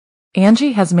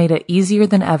Angie has made it easier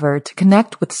than ever to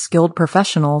connect with skilled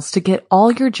professionals to get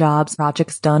all your jobs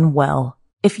projects done well.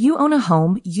 If you own a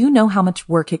home, you know how much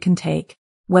work it can take,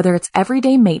 whether it's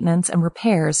everyday maintenance and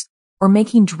repairs or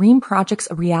making dream projects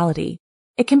a reality.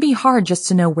 It can be hard just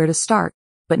to know where to start,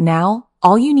 but now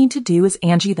all you need to do is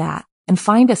Angie that and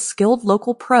find a skilled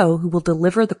local pro who will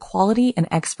deliver the quality and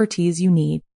expertise you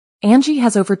need. Angie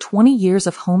has over 20 years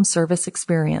of home service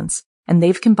experience, and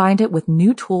they've combined it with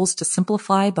new tools to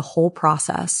simplify the whole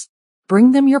process.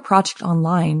 Bring them your project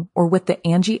online or with the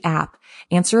Angie app,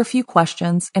 answer a few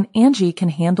questions, and Angie can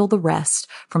handle the rest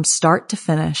from start to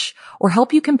finish, or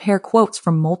help you compare quotes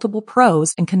from multiple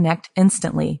pros and connect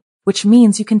instantly, which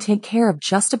means you can take care of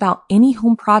just about any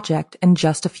home project in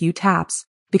just a few taps.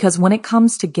 Because when it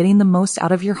comes to getting the most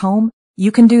out of your home,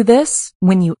 you can do this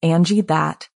when you Angie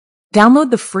that.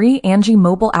 Download the free Angie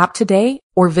mobile app today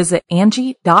or visit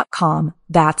Angie.com.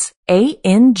 That's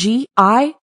ANGI.com.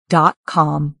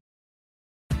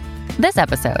 This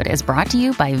episode is brought to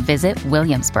you by Visit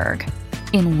Williamsburg.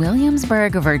 In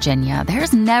Williamsburg, Virginia,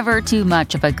 there's never too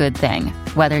much of a good thing.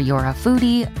 Whether you're a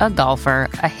foodie, a golfer,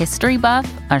 a history buff,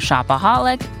 a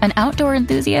shopaholic, an outdoor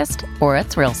enthusiast, or a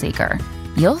thrill seeker,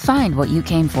 you'll find what you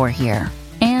came for here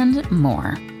and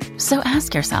more. So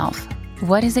ask yourself,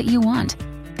 what is it you want?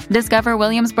 Discover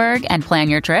Williamsburg and plan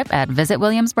your trip at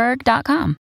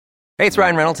visitwilliamsburg.com. Hey, it's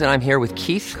Ryan Reynolds, and I'm here with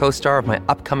Keith, co-star of my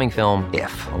upcoming film,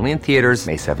 If, only in theaters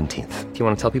May 17th. Do you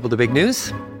want to tell people the big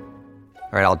news?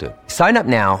 All right, I'll do it. Sign up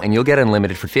now and you'll get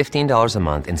unlimited for $15 a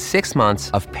month and 6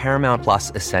 months of Paramount Plus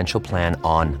Essential Plan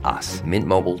on us.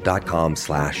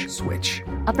 MintMobile.com/switch.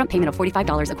 Upfront payment of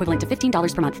 $45 equivalent to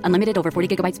 $15 per month. Unlimited over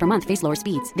 40 gigabytes per month. Face lower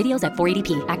speeds. Videos at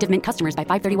 480p. Active Mint customers by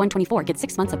 531.24 get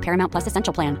 6 months of Paramount Plus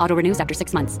Essential Plan. Auto renews after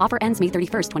 6 months. Offer ends May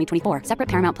 31st, 2024. Separate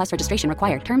Paramount Plus registration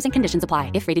required. Terms and conditions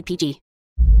apply if rated PG.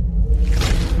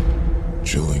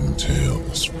 Chilling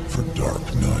tales for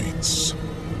dark nights.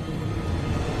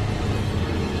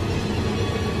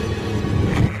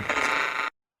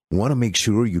 Want to make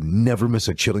sure you never miss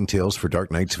a Chilling Tales for Dark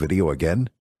Nights video again?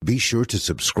 Be sure to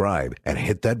subscribe and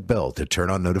hit that bell to turn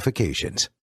on notifications.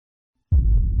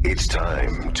 It's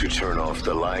time to turn off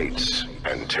the lights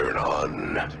and turn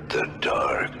on the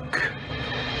dark.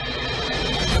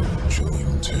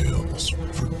 Chilling Tales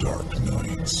for Dark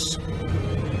Nights.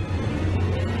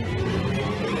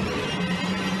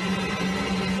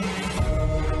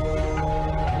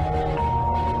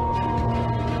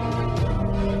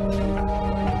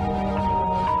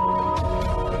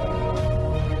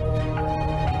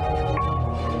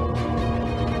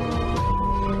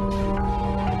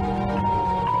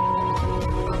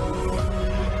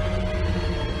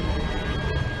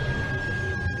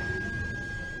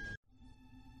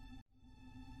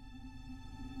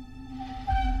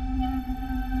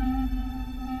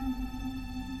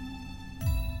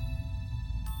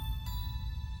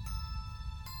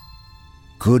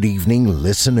 Good evening,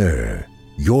 listener.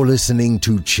 You're listening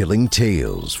to Chilling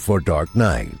Tales for Dark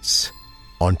Nights.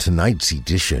 On tonight's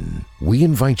edition, we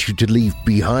invite you to leave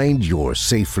behind your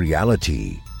safe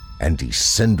reality and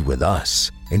descend with us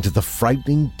into the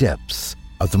frightening depths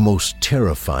of the most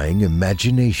terrifying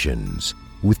imaginations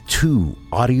with 2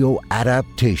 audio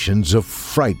adaptations of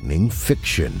frightening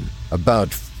fiction about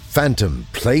phantom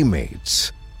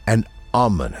playmates and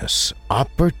ominous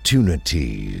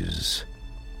opportunities.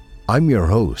 I'm your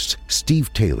host,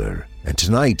 Steve Taylor, and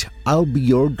tonight I'll be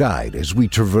your guide as we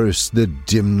traverse the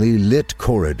dimly lit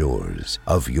corridors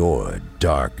of your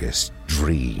darkest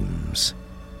dreams.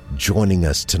 Joining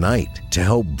us tonight to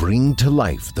help bring to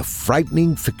life the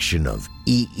frightening fiction of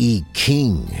E.E.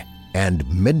 King and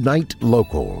Midnight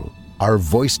Local are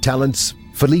voice talents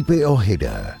Felipe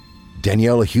Ojeda,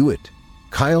 Danielle Hewitt,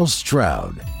 Kyle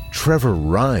Stroud, Trevor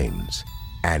Rhines,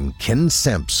 and Ken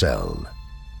Sampsell.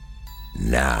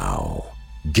 Now,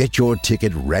 get your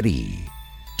ticket ready,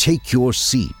 take your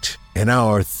seat in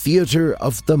our Theater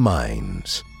of the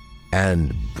Minds,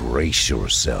 and brace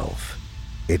yourself.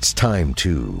 It's time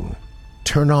to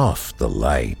turn off the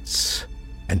lights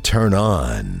and turn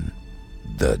on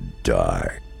the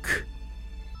dark.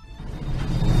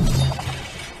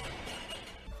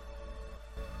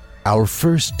 Our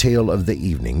first tale of the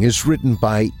evening is written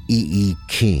by E.E.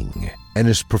 King and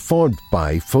is performed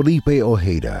by Felipe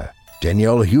Ojeda,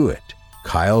 Danielle Hewitt,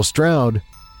 Kyle Stroud,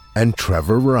 and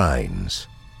Trevor Rhines.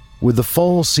 With the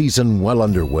fall season well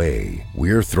underway,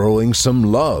 we're throwing some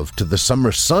love to the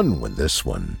summer sun with this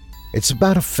one. It's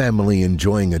about a family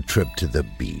enjoying a trip to the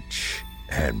beach,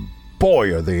 and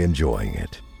boy are they enjoying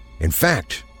it. In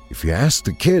fact, if you ask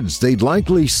the kids, they'd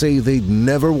likely say they'd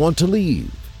never want to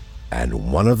leave,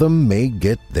 and one of them may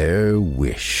get their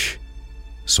wish.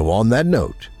 So on that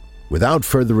note, without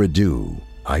further ado,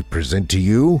 I present to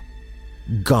you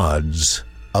Gods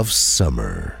of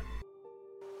Summer.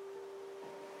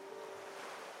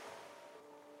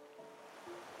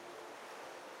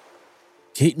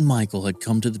 Kate and Michael had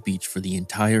come to the beach for the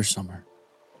entire summer.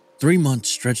 3 months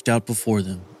stretched out before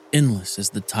them, endless as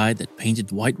the tide that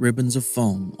painted white ribbons of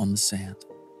foam on the sand.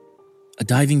 A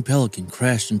diving pelican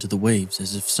crashed into the waves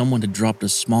as if someone had dropped a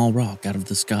small rock out of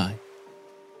the sky.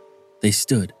 They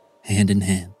stood, hand in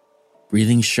hand,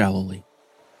 breathing shallowly,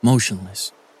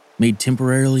 motionless, made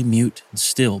temporarily mute and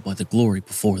still by the glory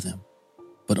before them,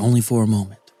 but only for a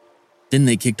moment. Then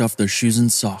they kicked off their shoes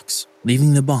and socks,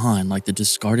 leaving them behind like the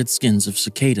discarded skins of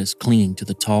cicadas clinging to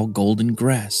the tall golden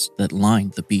grass that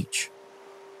lined the beach.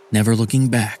 Never looking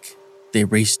back, they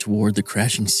raced toward the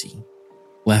crashing sea,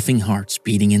 laughing hearts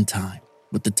beating in time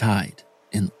with the tide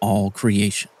and all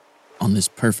creation on this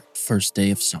perfect first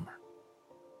day of summer.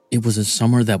 It was a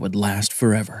summer that would last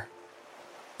forever.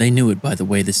 They knew it by the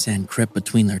way the sand crept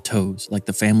between their toes like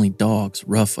the family dog's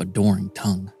rough, adoring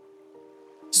tongue.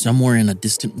 Somewhere in a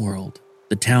distant world,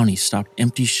 the townies stocked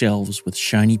empty shelves with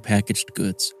shiny packaged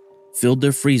goods, filled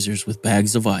their freezers with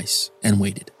bags of ice, and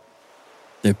waited.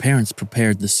 Their parents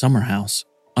prepared the summer house,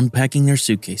 unpacking their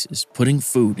suitcases, putting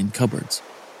food in cupboards,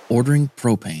 ordering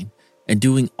propane, and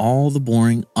doing all the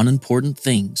boring, unimportant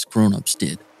things grown-ups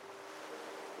did.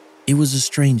 It was a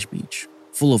strange beach,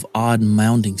 full of odd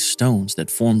mounding stones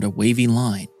that formed a wavy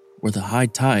line where the high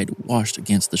tide washed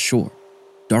against the shore,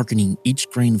 darkening each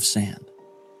grain of sand.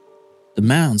 The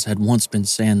mounds had once been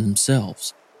sand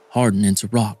themselves, hardened into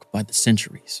rock by the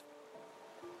centuries.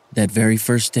 That very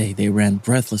first day, they ran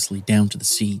breathlessly down to the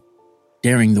sea,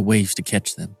 daring the waves to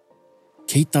catch them.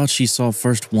 Kate thought she saw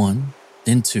first 1,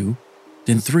 then 2,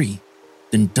 then 3,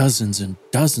 then dozens and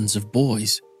dozens of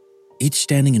boys, each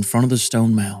standing in front of the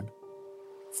stone mound,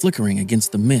 flickering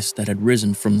against the mist that had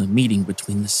risen from the meeting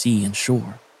between the sea and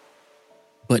shore.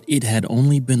 But it had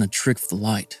only been a trick of the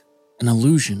light, an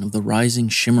illusion of the rising,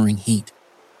 shimmering heat,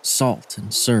 salt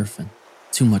and surf and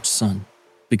too much sun,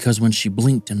 because when she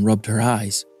blinked and rubbed her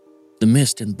eyes, the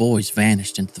mist and boys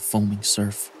vanished into the foaming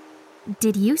surf.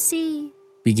 "Did you see?"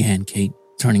 began Kate,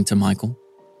 turning to Michael.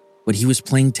 But he was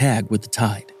playing tag with the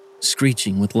tide,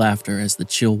 screeching with laughter as the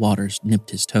chill waters nipped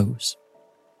his toes.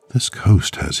 "This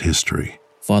coast has history,"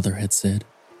 Father had said.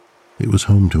 "It was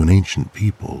home to an ancient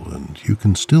people, and you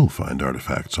can still find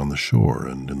artifacts on the shore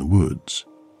and in the woods."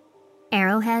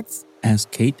 "Arrowheads?"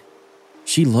 asked Kate.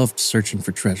 She loved searching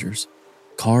for treasures,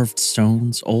 carved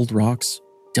stones, old rocks,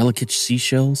 delicate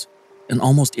seashells, and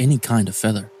almost any kind of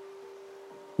feather.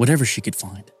 Whatever she could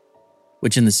find,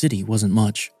 which in the city wasn't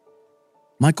much.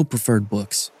 Michael preferred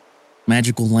books,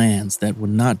 magical lands that would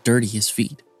not dirty his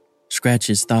feet, scratch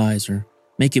his thighs, or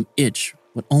make him itch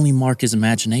but only mark his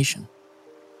imagination.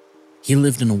 He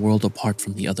lived in a world apart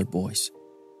from the other boys,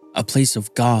 a place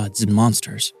of gods and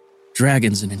monsters,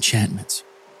 dragons and enchantments.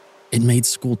 It made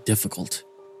school difficult.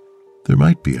 "There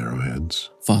might be arrowheads,"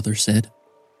 Father said.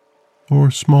 "or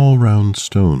small round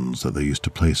stones that they used to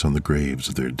place on the graves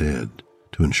of their dead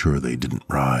to ensure they didn't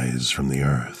rise from the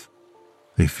earth.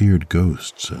 They feared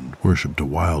ghosts and worshipped a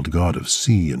wild god of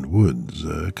sea and woods,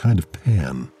 a kind of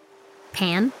Pan."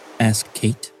 "Pan? Asked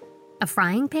Kate. A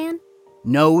frying pan?"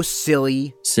 "No,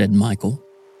 silly," said Michael.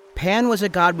 "Pan was a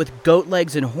god with goat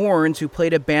legs and horns who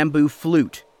played a bamboo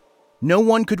flute. No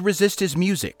one could resist his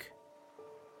music."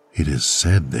 "It is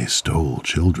said they stole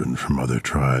children from other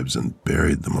tribes and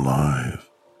buried them alive,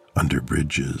 under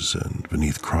bridges and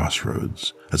beneath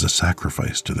crossroads, as a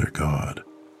sacrifice to their god.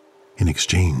 In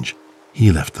exchange,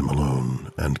 he left them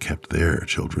alone and kept their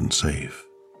children safe."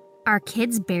 "Are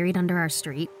kids buried under our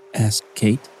street?" Asked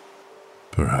Kate.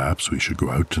 "Perhaps we should go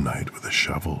out tonight with a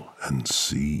shovel and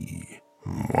see."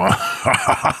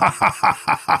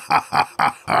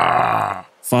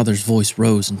 Father's voice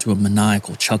rose into a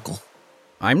maniacal chuckle.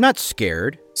 "I'm not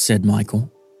scared," said Michael,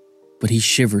 but he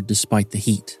shivered despite the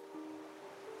heat.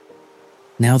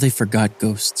 Now they forgot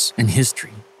ghosts and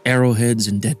history, arrowheads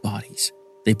and dead bodies.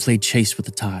 They played chase with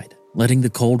the tide, letting the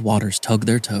cold waters tug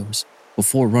their toes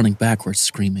before running backwards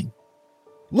screaming.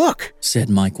 "Look," said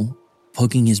Michael,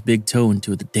 poking his big toe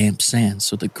into the damp sand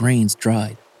so the grains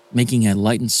dried, making a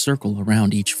lightened circle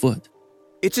around each foot.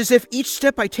 "It's as if each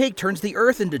step I take turns the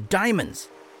earth into diamonds."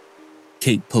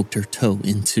 Kate poked her toe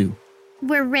in too.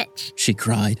 "We're rich," she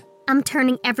cried. "I'm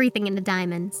turning everything into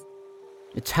diamonds."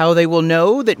 "It's how they will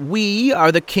know that we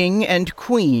are the king and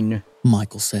queen,"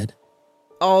 Michael said.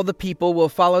 "All the people will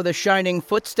follow the shining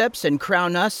footsteps and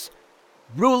crown us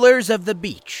rulers of the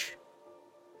beach."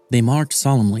 They marched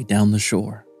solemnly down the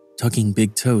shore, tucking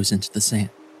big toes into the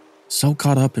sand, so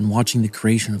caught up in watching the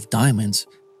creation of diamonds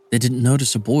They didn't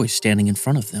notice a boy standing in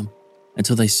front of them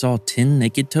until they saw 10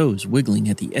 naked toes wiggling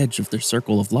at the edge of their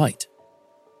circle of light.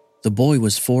 The boy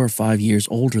was 4 or 5 years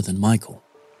older than Michael.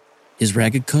 His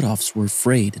ragged cutoffs were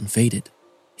frayed and faded.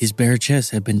 His bare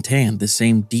chest had been tanned the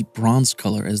same deep bronze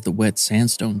color as the wet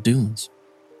sandstone dunes.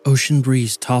 Ocean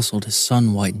breeze tousled his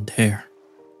sun-whitened hair,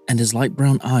 and his light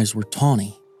brown eyes were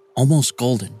tawny, almost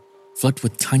golden, flecked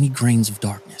with tiny grains of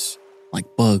darkness,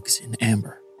 like bugs in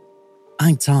amber.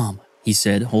 "I'm Tom," he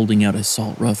said, holding out his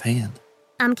salt rough hand.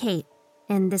 I'm Kate,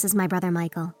 and this is my brother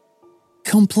Michael.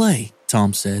 "Come play,"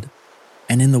 Tom said,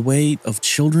 and in the way of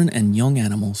children and young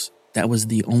animals, that was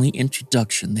the only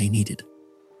introduction they needed.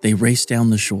 They raced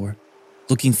down the shore,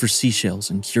 looking for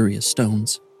seashells and curious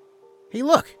stones. Hey,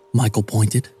 look, Michael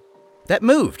pointed. that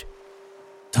moved.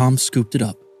 Tom scooped it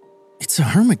up. "It's a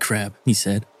hermit crab," he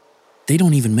said. "They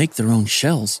don't even make their own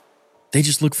shells. They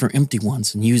just look for empty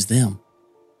ones and use them.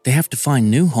 They have to find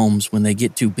new homes when they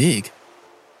get too big."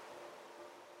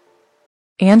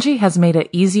 Angie has made it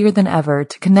easier than ever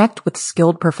to connect with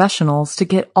skilled professionals to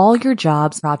get all your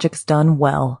jobs projects done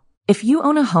well. If you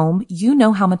own a home, you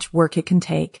know how much work it can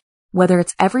take, whether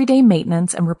it's everyday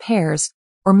maintenance and repairs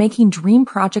or making dream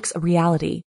projects a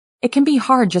reality. It can be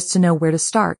hard just to know where to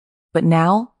start, but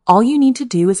now all you need to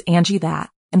do is Angie that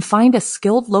and find a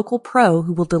skilled local pro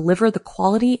who will deliver the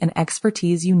quality and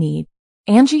expertise you need.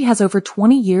 Angie has over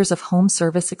 20 years of home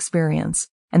service experience,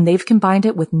 and they've combined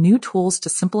it with new tools to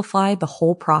simplify the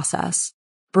whole process.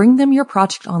 Bring them your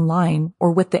project online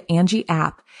or with the Angie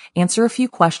app, answer a few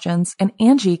questions, and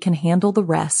Angie can handle the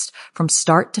rest from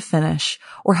start to finish,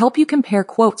 or help you compare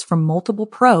quotes from multiple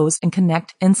pros and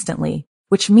connect instantly,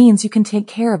 which means you can take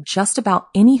care of just about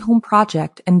any home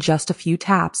project in just a few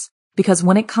taps. Because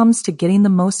when it comes to getting the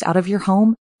most out of your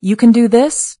home, you can do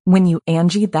this when you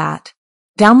Angie that.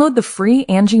 Download the free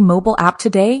Angie mobile app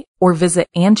today or visit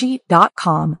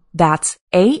Angie.com. That's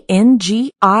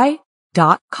ANGI.com.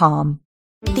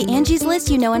 The Angie's List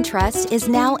you know and trust is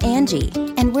now Angie,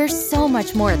 and we're so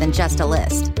much more than just a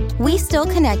list. We still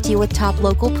connect you with top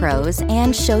local pros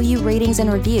and show you ratings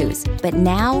and reviews, but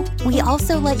now we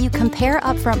also let you compare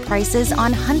upfront prices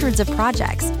on hundreds of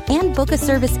projects and book a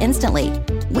service instantly.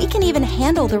 We can even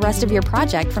handle the rest of your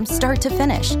project from start to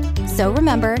finish. So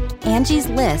remember, Angie's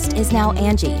List is now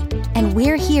Angie, and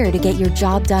we're here to get your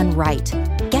job done right.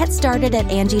 Get started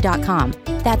at Angie.com.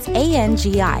 That's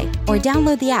ANGI, or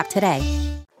download the app today.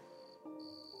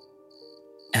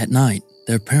 At night,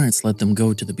 their parents let them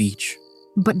go to the beach.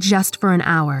 But just for an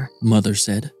hour. Mother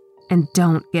said. And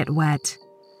don't get wet.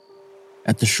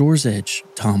 At the shore's edge,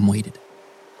 Tom waited.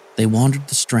 They wandered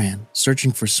the strand,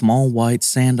 searching for small white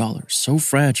sand dollars so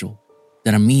fragile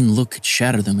that a mean look could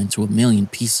shatter them into a million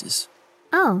pieces.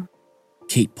 Oh.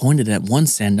 Kate pointed at one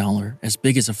sand dollar as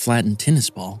big as a flattened tennis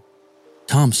ball.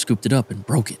 Tom scooped it up and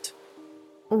broke it.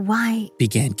 Why?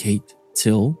 Began Kate,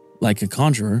 till, like a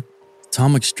conjurer,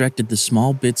 Tom extracted the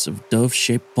small bits of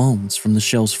dove-shaped bones from the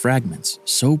shell's fragments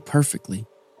so perfectly,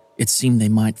 it seemed they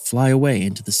might fly away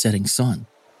into the setting sun.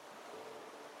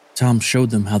 Tom showed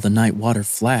them how the night water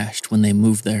flashed when they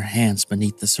moved their hands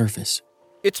beneath the surface.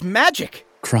 "It's magic!"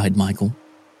 cried Michael,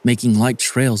 making light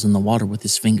trails in the water with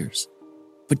his fingers.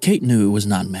 But Kate knew it was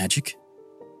not magic.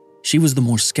 She was the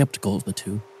more skeptical of the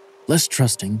two, less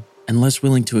trusting and less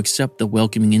willing to accept the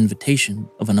welcoming invitation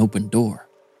of an open door.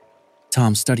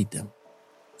 Tom studied them.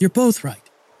 "You're both right,"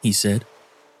 he said.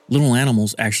 "Little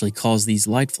animals actually cause these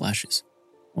light flashes.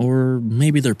 Or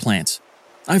maybe they're plants.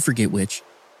 I forget which.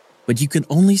 But you can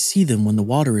only see them when the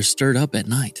water is stirred up at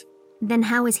night." Then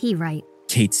how is he right?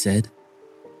 Kate said.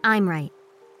 I'm right.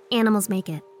 Animals make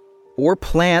it. "Or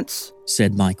plants,"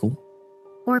 said Michael.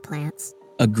 Or plants.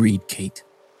 Agreed Kate.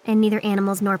 And neither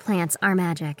animals nor plants are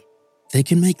magic. "They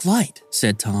can make light,"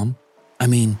 said Tom. "I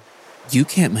mean, you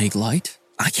can't make light.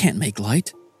 I can't make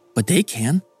light. But they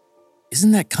can.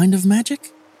 Isn't that kind of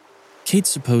magic?" Kate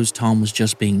supposed Tom was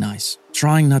just being nice,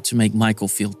 trying not to make Michael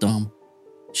feel dumb.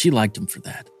 She liked him for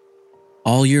that.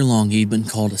 All year long he'd been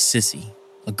called a sissy,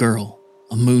 a girl,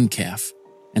 a mooncalf,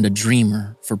 and a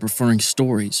dreamer for preferring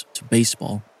stories to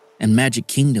baseball and magic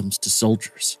kingdoms to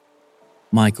soldiers.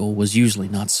 Michael was usually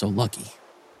not so lucky.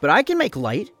 "But I can make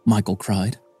light," Michael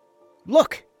cried.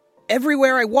 "Look,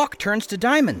 everywhere I walk turns to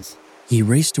diamonds." He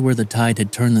raced to where the tide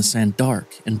had turned the sand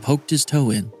dark and poked his toe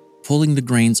in, pulling the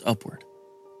grains upward.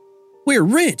 "We're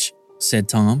rich," said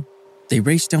Tom. They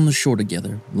raced down the shore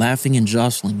together, laughing and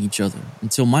jostling each other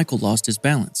until Michael lost his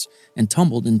balance and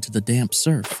tumbled into the damp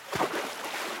surf.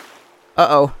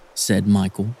 "Uh-oh," said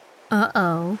Michael.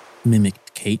 Uh-oh.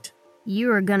 Mimicked Kate. You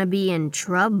are gonna be in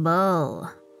trouble.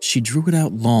 She drew it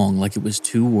out long like it was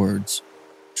 2 words.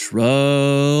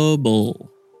 Trouble.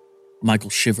 Michael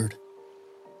shivered.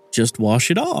 "Just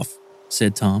wash it off,"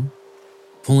 said Tom,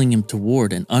 pulling him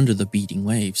toward and under the beating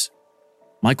waves.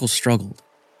 Michael struggled.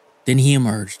 Then he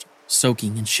emerged,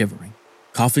 soaking and shivering,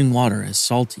 coughing water as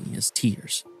salty as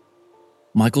tears.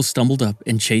 Michael stumbled up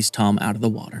and chased Tom out of the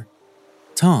water.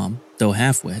 Tom, though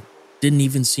half wet, didn't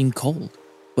even seem cold,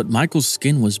 but Michael's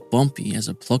skin was bumpy as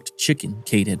a plucked chicken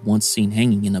Kate had once seen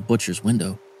hanging in a butcher's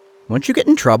window. "Won't you get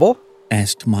in trouble?"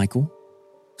 asked Michael.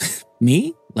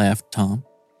 "Me?" laughed Tom.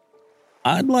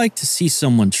 "I'd like to see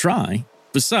someone try.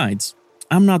 Besides,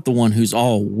 I'm not the one who's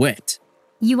all wet."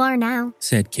 You are now,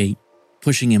 said Kate,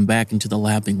 pushing him back into the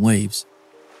lapping waves.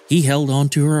 He held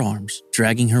onto her arms,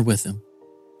 dragging her with him.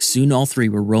 Soon all three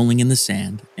were rolling in the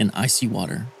sand and icy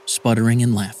water, sputtering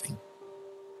and laughing.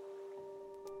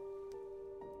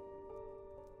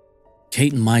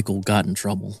 Kate and Michael got in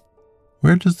trouble.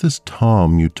 "Where does this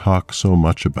Tom you talk so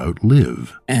much about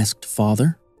live?" asked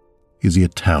Father. "Is he a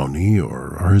townie,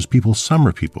 or are his people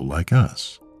summer people like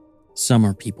us?"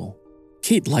 Summer people.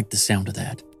 Kate liked the sound of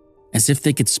that, as if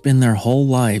they could spend their whole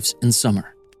lives in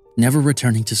summer, never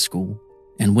returning to school,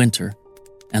 and winter,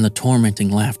 and the tormenting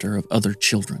laughter of other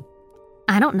children.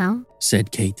 I don't know,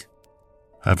 said Kate.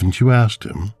 "Haven't you asked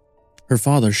him?" Her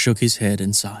father shook his head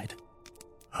and sighed.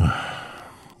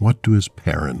 "What do his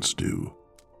parents do?"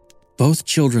 Both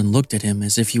children looked at him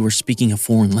as if he were speaking a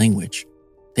foreign language.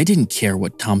 They didn't care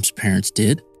what Tom's parents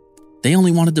did. They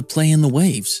only wanted to play in the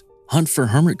waves, hunt for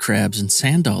hermit crabs and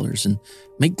sand dollars, and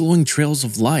make glowing trails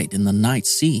of light in the night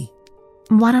sea.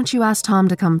 "Why don't you ask Tom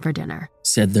to come for dinner?"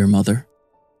 said their mother.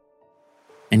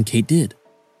 And Kate did,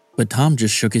 but Tom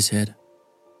just shook his head.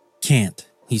 "Can't,"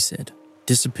 he said,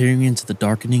 disappearing into the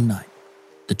darkening night.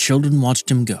 The children watched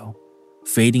him go,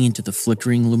 fading into the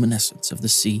flickering luminescence of the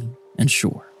sea and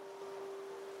shore.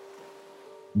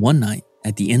 One night,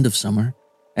 at the end of summer,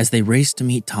 as they raced to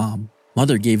meet Tom,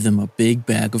 Mother gave them a big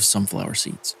bag of sunflower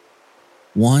seeds.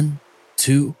 1,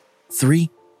 2,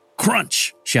 3,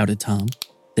 crunch, shouted Tom.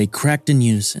 They cracked in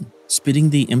unison, spitting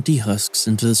the empty husks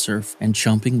into the surf and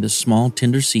chomping the small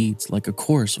tender seeds like a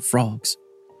chorus of frogs.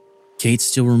 Kate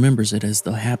still remembers it as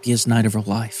the happiest night of her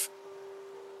life.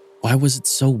 Why was it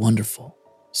so wonderful,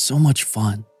 so much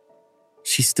fun?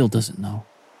 She still doesn't know,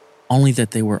 only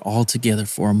that they were all together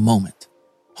for a moment,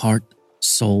 heart,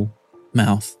 soul,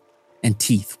 mouth, and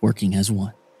teeth working as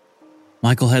one.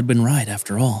 Michael had been right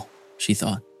after all, she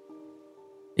thought.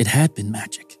 It had been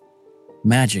magic.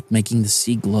 Magic making the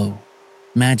sea glow.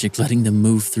 Magic letting them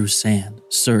move through sand,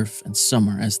 surf, and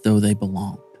summer as though they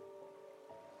belonged.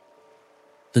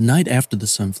 The night after the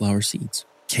sunflower seeds,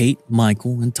 Kate,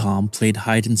 Michael, and Tom played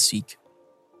hide and seek.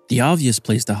 The obvious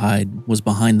place to hide was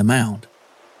behind the mound,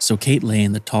 so Kate lay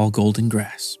in the tall golden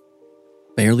grass,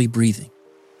 barely breathing,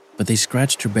 but they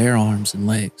scratched her bare arms and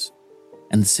legs,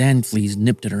 and the sand fleas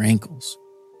nipped at her ankles.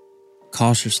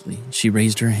 Cautiously, she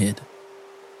raised her head.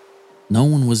 No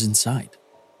one was in sight.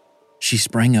 She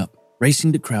sprang up,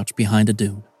 racing to crouch behind a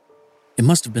dune. It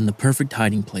must have been the perfect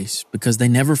hiding place because they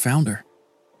never found her.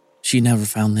 She never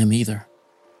found them either.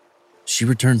 She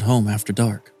returned home after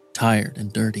dark, tired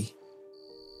and dirty.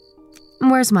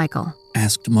 "Where's Michael?"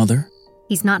 asked Mother.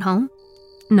 He's not home?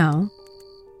 "No."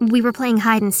 We were playing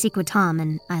hide and seek with Tom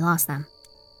and I lost them.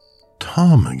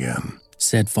 "Tom again,"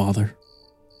 said Father.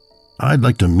 "I'd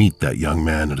like to meet that young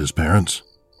man and his parents."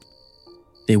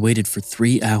 They waited for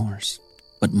 3 hours,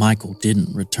 but Michael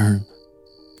didn't return.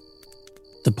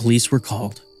 The police were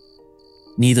called.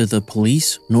 Neither the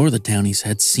police nor the townies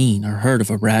had seen or heard of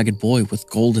a ragged boy with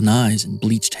golden eyes and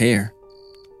bleached hair.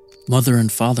 Mother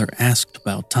and Father asked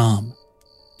about Tom.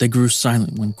 They grew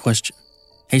silent when questioned,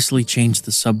 hastily changed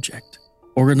the subject,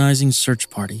 organizing search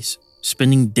parties,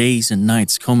 spending days and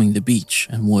nights combing the beach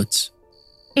and woods.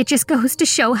 It just goes to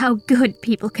show how good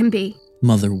people can be.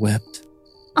 Mother wept.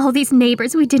 All these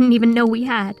neighbors we didn't even know we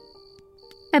had.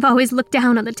 I've always looked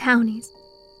down on the townies.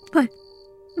 But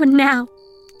now...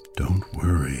 "Don't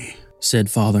worry,"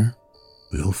 said Father.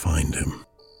 "We'll find him."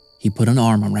 He put an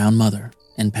arm around Mother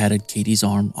and patted Katie's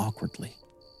arm awkwardly.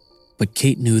 But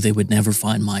Kate knew they would never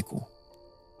find Michael.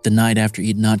 The night after he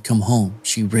had not come home,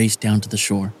 she raced down to the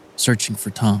shore, searching for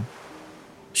Tom.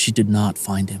 She did not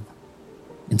find him.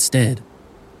 Instead,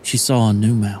 she saw a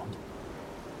new mound.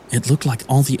 It looked like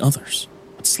all the others,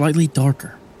 but slightly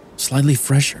darker, slightly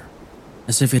fresher,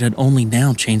 as if it had only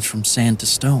now changed from sand to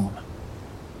stone.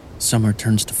 Summer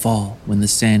turns to fall when the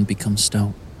sand becomes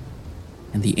stone,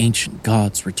 and the ancient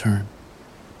gods return.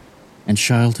 And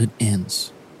childhood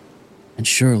ends. And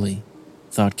surely,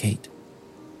 thought Kate,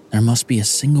 there must be a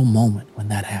single moment when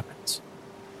that happens.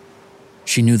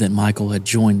 She knew that Michael had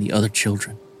joined the other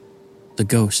children, the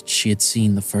ghost she had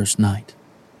seen the first night,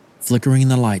 flickering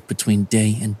the light between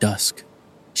day and dusk,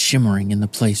 shimmering in the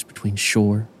place between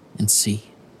shore and sea.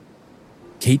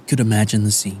 Kate could imagine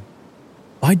the scene.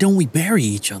 "Why don't we bury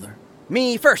each other?"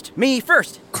 Me first! Me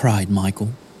first! cried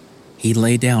Michael. He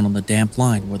lay down on the damp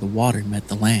line where the water met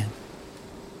the land.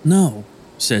 "No,"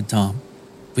 said Tom.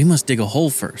 "We must dig a hole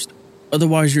first,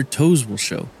 otherwise your toes will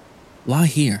show. Lie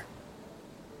here."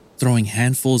 Throwing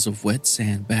handfuls of wet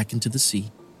sand back into the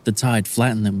sea, the tide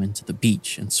flattened them into the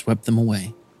beach and swept them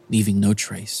away, leaving no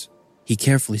trace. He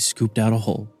carefully scooped out a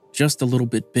hole, just a little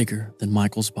bit bigger than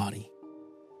Michael's body.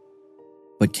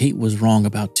 But Kate was wrong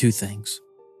about two things,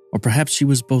 or perhaps she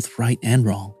was both right and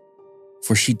wrong,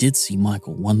 for she did see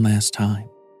Michael one last time.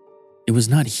 It was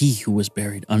not he who was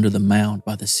buried under the mound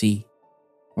by the sea,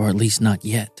 or at least not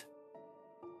yet.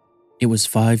 It was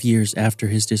 5 years after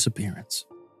his disappearance.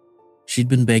 She'd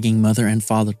been begging Mother and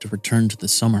Father to return to the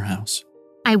summer house.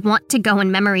 I want to go in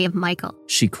memory of Michael,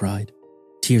 she cried.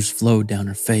 Tears flowed down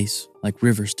her face like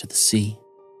rivers to the sea.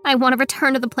 I want to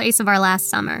return to the place of our last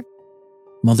summer.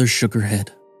 Mother shook her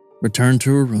head, returned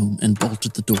to her room, and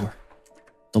bolted the door.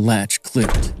 The latch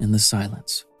clicked in the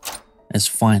silence, as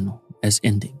final as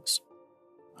endings.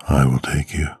 "I will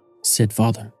take you," said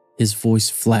Father, his voice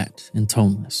flat and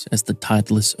toneless as the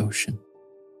tideless ocean.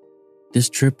 This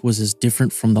trip was as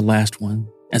different from the last one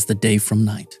as the day from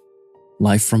night,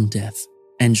 life from death,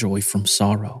 and joy from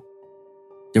sorrow.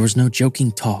 There was no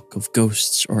joking talk of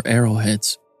ghosts or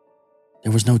arrowheads.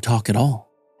 There was no talk at all.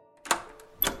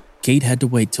 Kate had to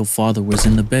wait till Father was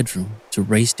in the bedroom to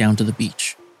race down to the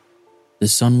beach. The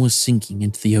sun was sinking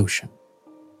into the ocean,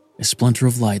 a splinter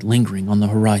of light lingering on the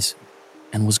horizon,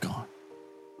 and was gone.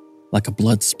 Like a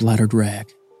blood-splattered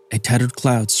rag, a tattered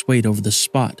cloud swayed over the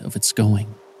spot of its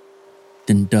going.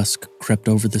 Then dusk crept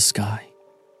over the sky,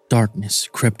 darkness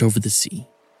crept over the sea,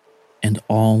 and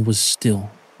all was still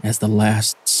as the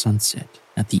last sunset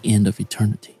at the end of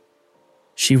eternity.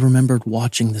 She remembered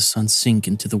watching the sun sink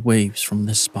into the waves from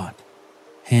this spot,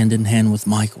 hand in hand with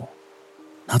Michael,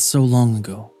 not so long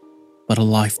ago, but a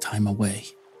lifetime away.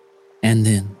 And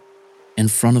then, in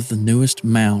front of the newest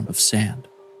mound of sand,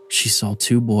 she saw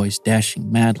two boys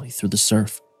dashing madly through the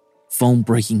surf, foam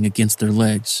breaking against their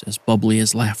legs as bubbly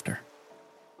as laughter.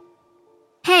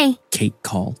 Hey, Kate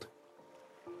called.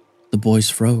 The boys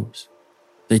froze.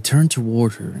 They turned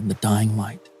toward her in the dying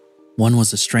light. One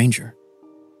was a stranger,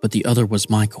 but the other was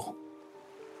Michael.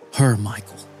 Her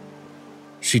Michael.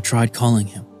 She tried calling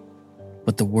him,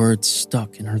 but the words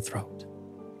stuck in her throat.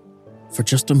 For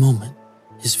just a moment,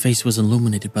 his face was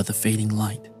illuminated by the fading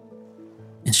light,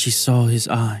 and she saw his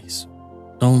eyes,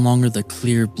 no longer the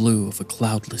clear blue of a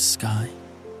cloudless sky,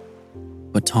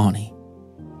 but tawny,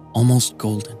 almost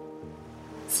golden,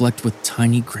 flecked with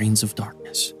tiny grains of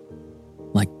darkness,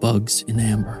 like bugs in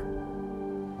amber.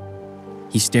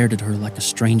 He stared at her like a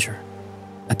stranger,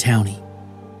 a townie,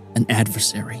 an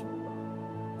adversary,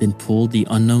 then pulled the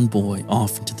unknown boy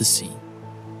off into the sea,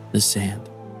 the sand,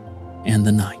 and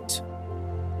the night.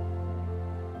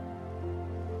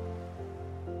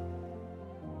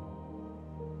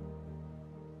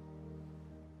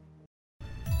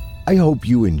 I hope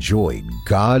you enjoyed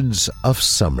Gods of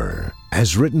Summer,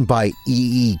 as written by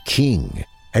E.E. King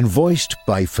and voiced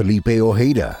by Felipe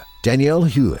Ojeda, Danielle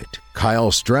Hewitt,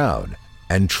 Kyle Stroud,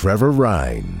 and Trevor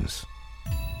Rhines.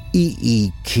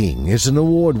 E.E. King is an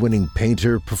award-winning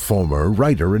painter, performer,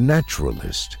 writer, and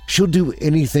naturalist. She'll do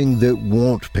anything that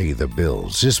won't pay the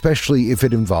bills, especially if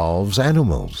it involves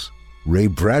animals. Ray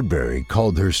Bradbury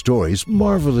called her stories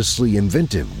marvelously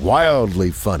inventive,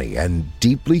 wildly funny, and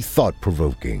deeply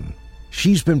thought-provoking.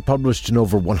 She's been published in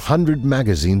over 100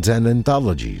 magazines and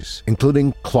anthologies,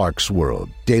 including Clark's World,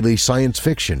 Daily Science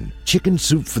Fiction, Chicken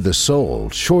Soup for the Soul,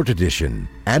 Short Edition,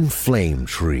 and Flame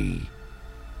Tree.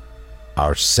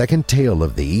 Our second tale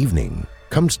of the evening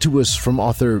comes to us from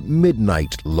author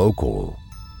Midnight Local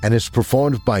and is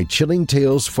performed by Chilling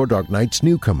Tales for Dark Knight's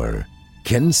newcomer,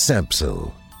 Ken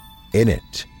Sampsell. In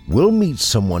it, we'll meet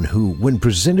someone who, when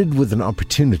presented with an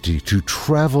opportunity to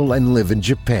travel and live in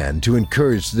Japan to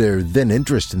encourage their then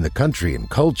interest in the country and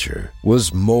culture,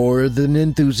 was more than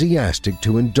enthusiastic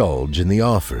to indulge in the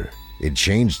offer. It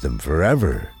changed them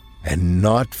forever, and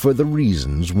not for the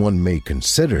reasons one may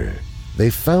consider. They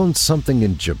found something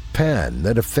in Japan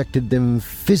that affected them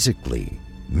physically,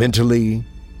 mentally,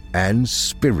 and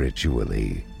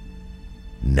spiritually.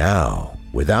 Now,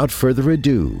 without further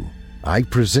ado, I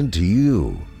present to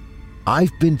you,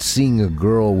 I've been seeing a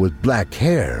girl with black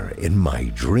hair in my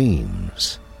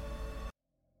dreams.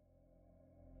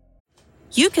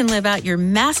 You can live out your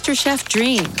MasterChef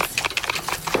dreams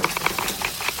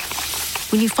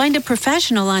when you find a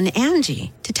professional on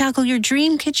Angie to tackle your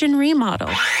dream kitchen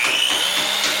remodel.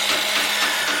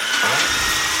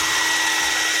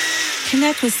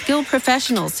 Connect with skilled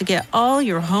professionals to get all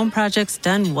your home projects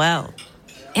done well.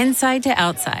 Inside to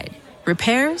outside,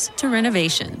 repairs to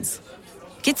renovations.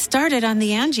 Get started on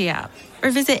the Angie app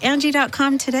or visit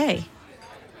Angie.com today.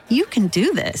 You can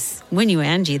do this when you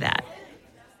Angie that.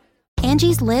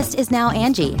 Angie's List is now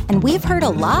Angie, and we've heard a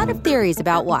lot of theories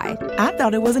about why. I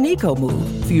thought it was an eco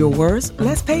move. Fewer words,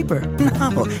 less paper.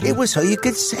 No, it was so you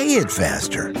could say it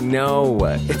faster. No,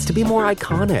 it's to be more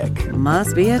iconic.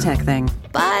 Must be a tech thing.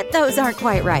 But those aren't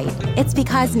quite right. It's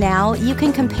because now you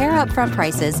can compare upfront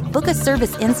prices, book a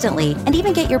service instantly, and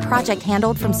even get your project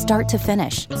handled from start to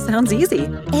finish. Sounds easy.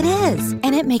 It is,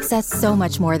 and it makes us so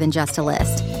much more than just a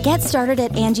list. Get started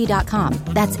at Angie.com.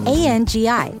 That's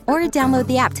ANGI, or download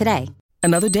the app today.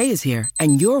 Another day is here,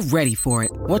 and you're ready for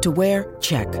it. What to wear?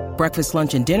 Check. Breakfast,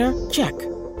 lunch, and dinner? Check.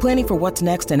 Planning for what's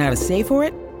next and how to save for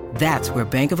it? That's where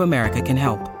Bank of America can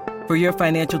help. For your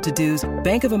financial to-dos,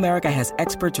 Bank of America has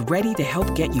experts ready to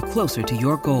help get you closer to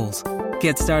your goals.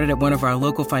 Get started at one of our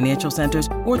local financial centers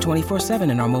or 24/7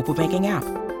 in our mobile banking app.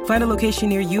 Find a location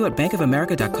near you at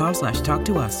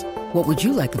bankofamerica.com/talktous. What would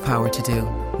you like the power to do?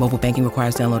 Mobile banking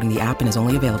requires downloading the app and is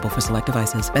only available for select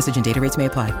devices. Message and data rates may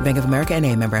apply. Bank of America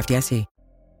NA, member FDIC.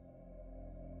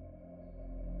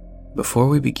 Before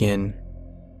we begin,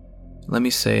 let me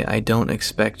say I don't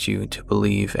expect you to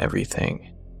believe everything.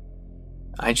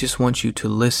 I just want you to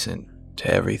listen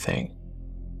to everything.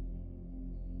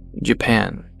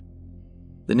 Japan.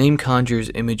 The name conjures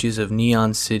images of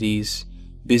neon cities,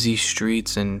 busy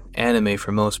streets, and anime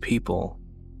for most people.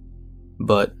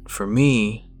 But for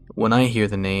me, when I hear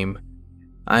the name,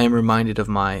 I am reminded of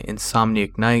my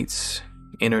insomniac nights,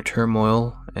 inner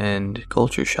turmoil, and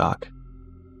culture shock.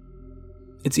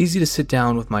 It's easy to sit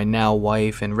down with my now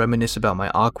wife and reminisce about my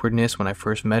awkwardness when I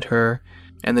first met her,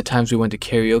 and the times we went to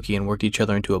karaoke and worked each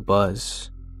other into a buzz.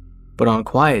 But on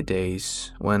quiet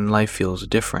days, when life feels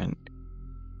different,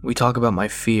 we talk about my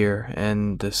fear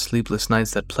and the sleepless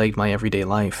nights that plagued my everyday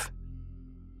life.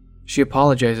 She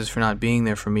apologizes for not being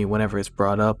there for me whenever it's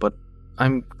brought up, but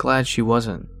I'm glad she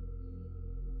wasn't.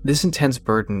 This intense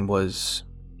burden was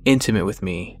intimate with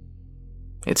me,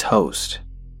 its host.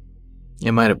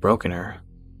 It might have broken her.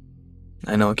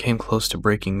 I know it came close to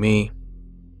breaking me.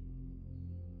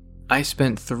 I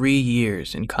spent 3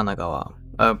 years in Kanagawa,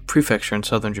 a prefecture in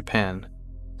southern Japan,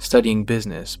 studying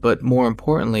business, but more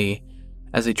importantly,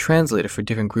 as a translator for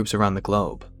different groups around the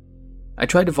globe. I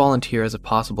tried to volunteer as a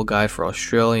possible guide for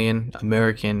Australian,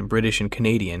 American, British, and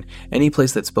Canadian, any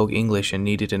place that spoke English and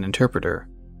needed an interpreter.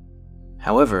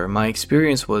 However, my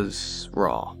experience was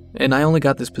raw, and I only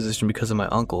got this position because of my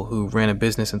uncle, who ran a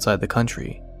business inside the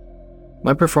country.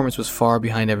 My performance was far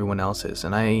behind everyone else's,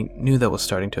 and I knew that was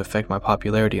starting to affect my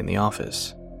popularity in the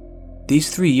office. These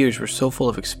 3 years were so full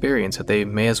of experience that they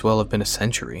may as well have been a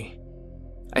century.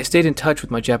 I stayed in touch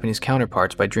with my Japanese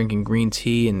counterparts by drinking green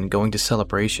tea and going to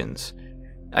celebrations.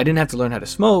 I didn't have to learn how to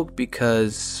smoke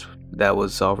because that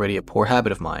was already a poor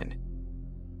habit of mine.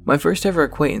 My first ever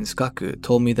acquaintance, Gaku,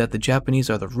 told me that the Japanese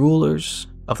are the rulers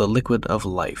of the liquid of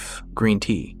life, green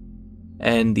tea,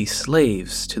 and the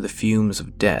slaves to the fumes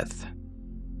of death,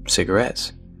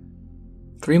 cigarettes.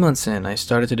 3 months in, I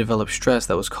started to develop stress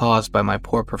that was caused by my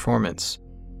poor performance.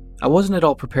 I wasn't at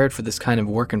all prepared for this kind of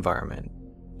work environment.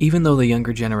 Even though the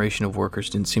younger generation of workers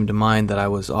didn't seem to mind that I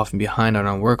was often behind on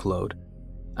our workload,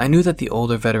 I knew that the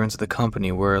older veterans of the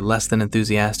company were less than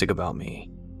enthusiastic about me.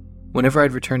 Whenever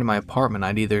I'd return to my apartment,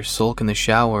 I'd either sulk in the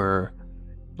shower or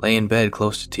lay in bed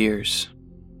close to tears.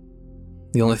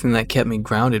 The only thing that kept me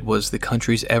grounded was the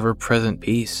country's ever-present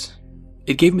peace.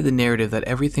 It gave me the narrative that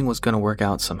everything was going to work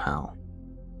out somehow.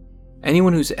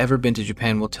 Anyone who's ever been to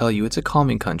Japan will tell you it's a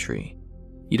calming country.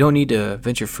 You don't need to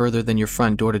venture further than your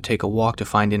front door to take a walk to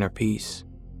find inner peace.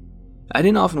 I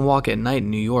didn't often walk at night in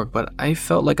New York, but I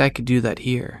felt like I could do that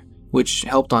here, which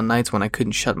helped on nights when I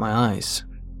couldn't shut my eyes.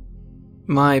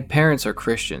 My parents are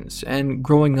Christians, and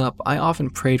growing up, I often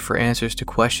prayed for answers to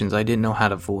questions I didn't know how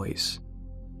to voice.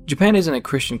 Japan isn't a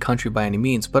Christian country by any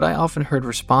means, but I often heard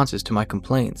responses to my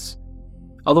complaints.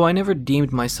 Although I never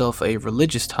deemed myself a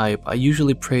religious type, I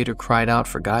usually prayed or cried out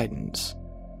for guidance.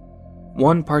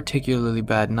 One particularly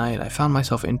bad night, I found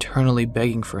myself internally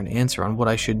begging for an answer on what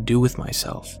I should do with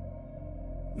myself.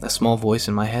 A small voice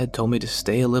in my head told me to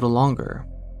stay a little longer.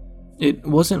 It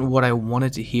wasn't what I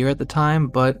wanted to hear at the time,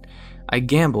 but I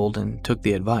gambled and took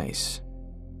the advice.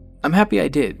 I'm happy I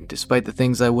did, despite the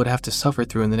things I would have to suffer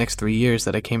through in the next 3 years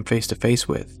that I came face to face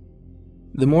with.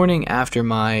 The morning after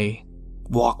my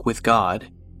walk with God,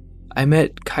 I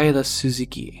met Kaida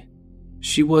Suzuki.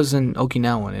 She was an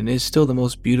Okinawan and is still the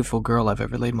most beautiful girl I've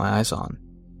ever laid my eyes on.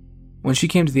 When she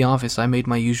came to the office, I made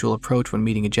my usual approach when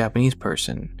meeting a Japanese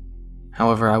person.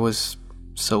 However, I was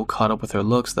so caught up with her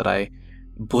looks that I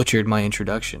butchered my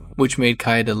introduction, which made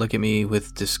Kaida look at me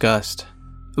with disgust.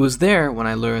 It was there when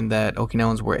I learned that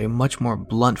Okinawans were a much more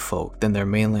blunt folk than their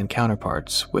mainland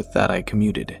counterparts with that I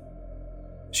commuted.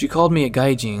 She called me a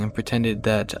gaijin and pretended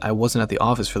that I wasn't at the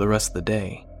office for the rest of the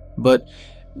day. But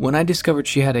when I discovered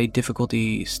she had a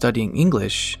difficulty studying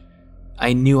English,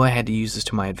 I knew I had to use this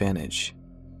to my advantage.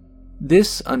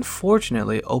 This,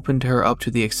 unfortunately, opened her up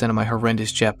to the extent of my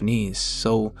horrendous Japanese,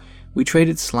 so we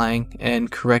traded slang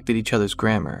and corrected each other's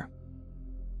grammar.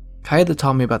 Kaida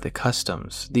taught me about the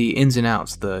customs, the ins and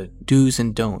outs, the do's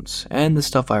and don'ts, and the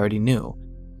stuff I already knew,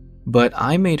 but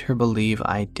I made her believe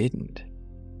I didn't.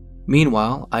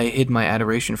 Meanwhile, I hid my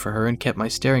adoration for her and kept my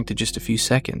staring to just a few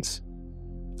seconds.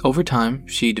 Over time,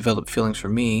 she developed feelings for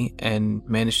me and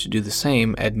managed to do the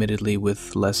same, admittedly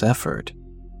with less effort.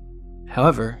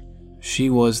 However, she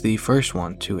was the first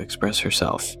one to express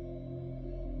herself.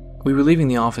 We were leaving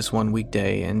the office one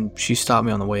weekday, and she stopped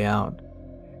me on the way out.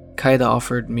 Kaida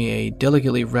offered me a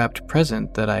delicately wrapped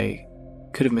present that I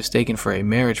could have mistaken for a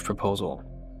marriage proposal.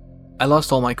 I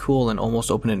lost all my cool and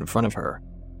almost opened it in front of her.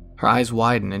 Her eyes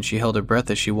widened and she held her breath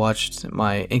as she watched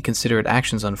my inconsiderate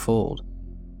actions unfold.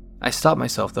 I stopped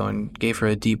myself though and gave her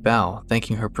a deep bow,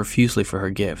 thanking her profusely for her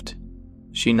gift.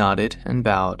 She nodded and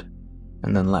bowed,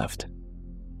 and then left.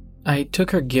 I took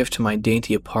her gift to my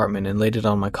dainty apartment and laid it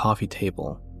on my coffee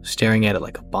table, staring at it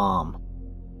like a bomb.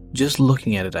 Just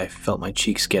looking at it, I felt my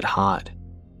cheeks get hot.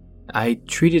 I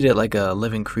treated it like a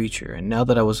living creature, and now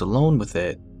that I was alone with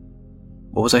it,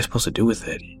 what was I supposed to do with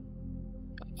it?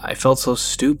 I felt so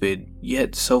stupid,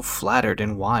 yet so flattered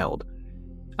and wild.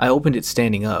 I opened it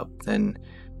standing up, then,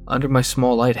 under my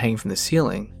small light hanging from the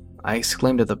ceiling, I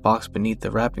exclaimed at the box beneath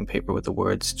the wrapping paper with the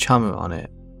words "Chamu" on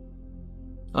it.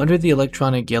 Under the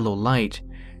electronic yellow light,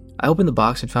 I opened the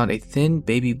box and found a thin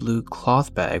baby blue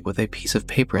cloth bag with a piece of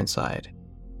paper inside.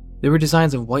 There were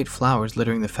designs of white flowers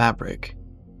littering the fabric.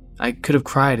 I could have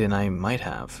cried, and I might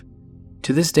have.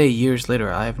 To this day, years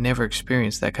later, I have never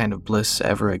experienced that kind of bliss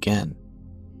ever again.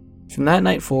 From that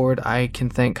night forward, I can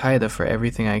thank Kaida for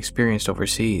everything I experienced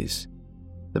overseas.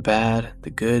 The bad,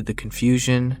 the good, the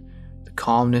confusion, the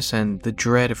calmness, and the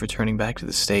dread of returning back to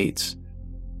the States.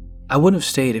 I wouldn't have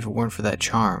stayed if it weren't for that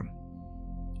charm.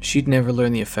 She'd never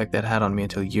learned the effect that had on me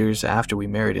until years after we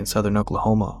married in southern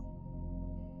Oklahoma.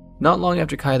 Not long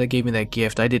after Kaida gave me that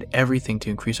gift, I did everything to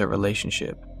increase our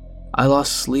relationship. I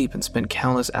lost sleep and spent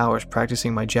countless hours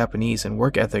practicing my Japanese and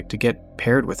work ethic to get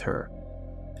paired with her.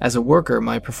 As a worker,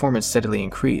 my performance steadily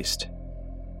increased.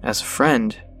 As a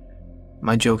friend,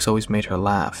 my jokes always made her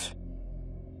laugh.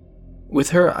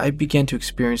 With her, I began to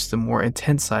experience the more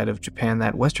intense side of Japan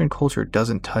that Western culture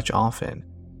doesn't touch often.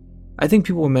 I think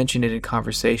people will mention it in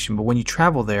conversation, but when you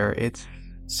travel there, it's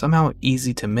somehow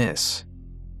easy to miss.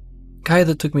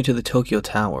 Kaida took me to the Tokyo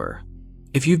Tower.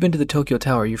 If you've been to the Tokyo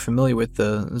Tower, you're familiar with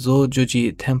the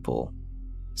Zojoji Temple.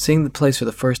 Seeing the place for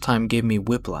the first time gave me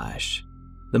whiplash.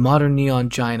 The modern neon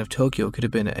giant of Tokyo could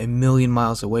have been a million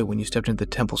miles away when you stepped into the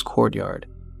temple's courtyard.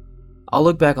 I'll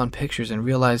look back on pictures and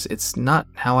realize it's not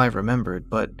how I remembered,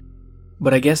 but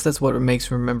I guess that's what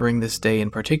makes remembering this day in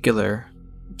particular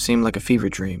seem like a fever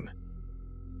dream.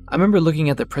 I remember looking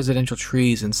at the presidential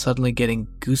trees and suddenly getting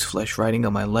goose flesh riding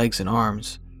on my legs and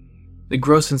arms. The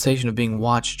gross sensation of being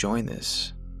watched joined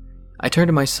this. I turned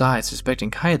to my side,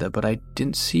 suspecting Kaida, but I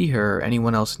didn't see her or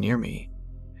anyone else near me.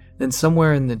 Then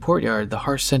somewhere in the courtyard, the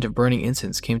harsh scent of burning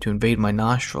incense came to invade my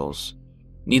nostrils.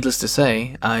 Needless to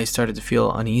say, I started to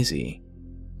feel uneasy.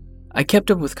 I kept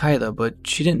up with Kaida, but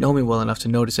she didn't know me well enough to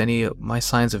notice any of my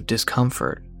signs of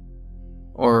discomfort.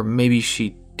 Or maybe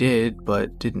she did,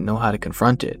 but didn't know how to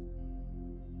confront it.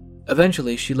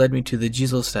 Eventually, she led me to the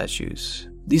Jizo statues.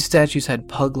 These statues had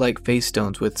pug-like face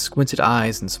stones with squinted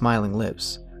eyes and smiling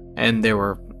lips, and there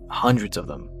were hundreds of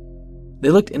them. They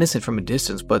looked innocent from a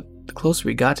distance, but the closer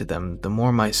we got to them, the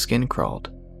more my skin crawled.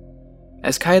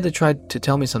 As Kaida tried to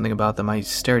tell me something about them, I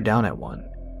stared down at one.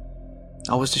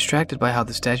 I was distracted by how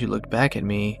the statue looked back at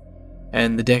me,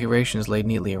 and the decorations laid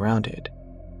neatly around it.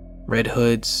 Red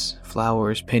hoods,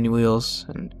 flowers, pinwheels,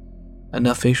 and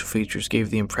enough facial features gave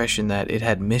the impression that it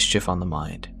had mischief on the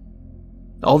mind.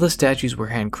 All the statues were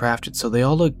handcrafted, so they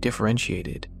all looked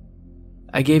differentiated.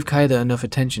 I gave Kaida enough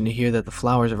attention to hear that the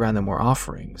flowers around them were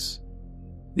offerings.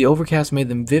 The overcast made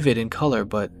them vivid in color,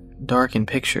 but dark in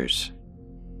pictures.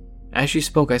 As she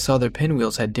spoke, I saw their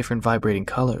pinwheels had different vibrating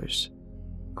colors.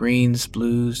 Greens,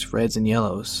 blues, reds, and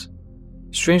yellows.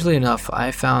 Strangely enough,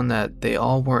 I found that they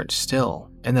all weren't still,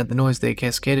 and that the noise they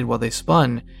cascaded while they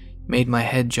spun made my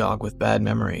head jog with bad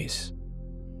memories.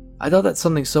 I thought that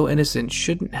something so innocent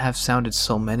shouldn't have sounded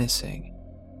so menacing.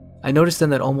 I noticed then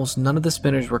that almost none of the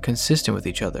spinners were consistent with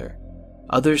each other.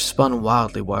 Others spun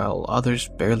wildly while others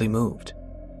barely moved.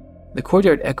 The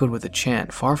courtyard echoed with a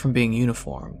chant, far from being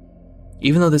uniform.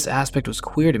 Even though this aspect was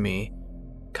queer to me,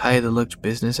 Kaede looked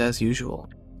business as usual,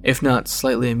 if not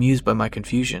slightly amused by my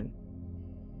confusion.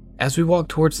 As we walked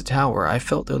towards the tower, I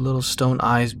felt their little stone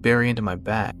eyes bury into my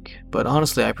back, but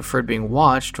honestly I preferred being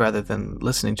watched rather than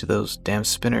listening to those damn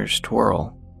spinners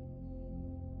twirl.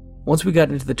 Once we got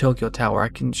into the Tokyo Tower, I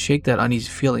can shake that uneasy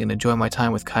feeling and enjoy my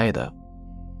time with Kaede.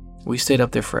 We stayed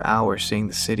up there for hours seeing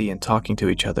the city and talking to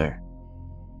each other.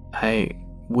 I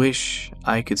wish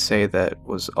I could say that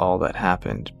was all that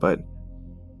happened, but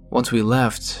once we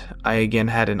left, I again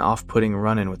had an off-putting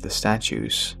run-in with the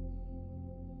statues.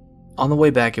 On the way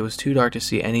back, it was too dark to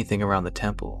see anything around the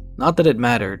temple. Not that it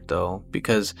mattered, though,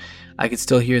 because I could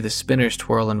still hear the spinners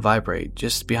twirl and vibrate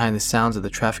just behind the sounds of the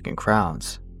traffic and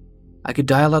crowds. I could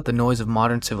dial out the noise of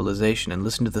modern civilization and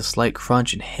listen to the slight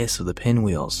crunch and hiss of the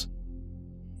pinwheels.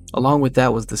 Along with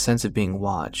that was the sense of being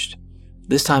watched.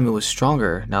 This time it was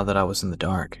stronger now that I was in the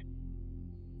dark.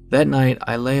 That night,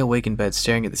 I lay awake in bed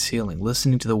staring at the ceiling,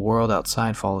 listening to the world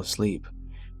outside fall asleep,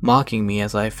 mocking me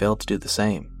as I failed to do the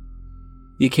same.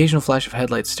 The occasional flash of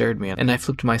headlights stirred me, and I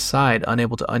flipped to my side,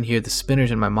 unable to unhear the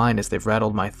spinners in my mind as they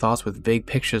rattled my thoughts with vague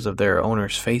pictures of their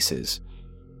owners' faces.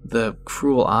 The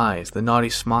cruel eyes, the naughty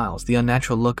smiles, the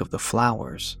unnatural look of the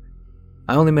flowers.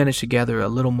 I only managed to gather a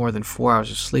little more than 4 hours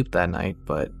of sleep that night,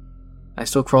 but I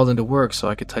still crawled into work so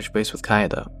I could touch base with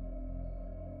Kaede.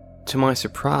 To my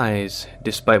surprise,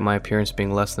 despite my appearance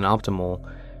being less than optimal,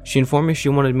 she informed me she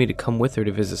wanted me to come with her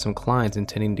to visit some clients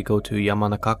intending to go to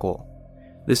Yamanakako.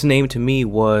 This name to me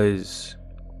was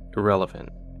irrelevant.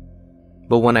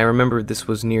 But when I remembered this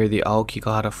was near the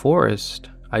Aokigahara forest,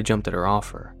 I jumped at her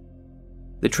offer.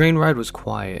 The train ride was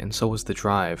quiet, and so was the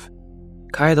drive.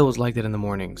 Kaede was like that in the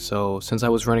morning, so since I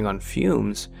was running on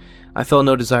fumes, I felt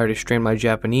no desire to strain my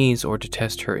Japanese or to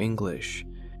test her English.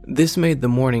 This made the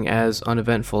morning as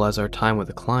uneventful as our time with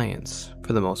the clients,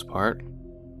 for the most part.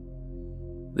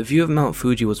 The view of Mount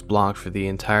Fuji was blocked for the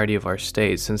entirety of our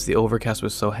stay since the overcast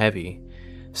was so heavy.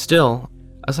 Still,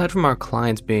 aside from our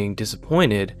clients being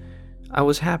disappointed, I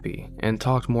was happy and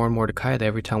talked more and more to Kaede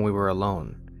every time we were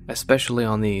alone, especially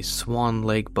on the Swan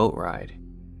Lake boat ride.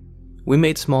 We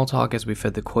made small talk as we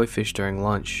fed the koi fish during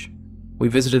lunch. We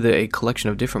visited a collection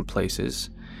of different places,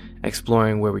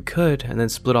 exploring where we could, and then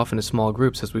split off into small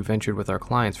groups as we ventured with our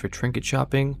clients for trinket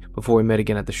shopping before we met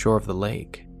again at the shore of the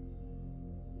lake.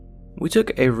 We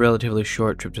took a relatively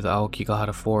short trip to the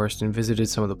Aokigahara forest and visited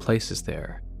some of the places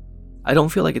there. I don't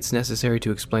feel like it's necessary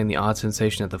to explain the odd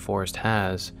sensation that the forest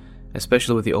has,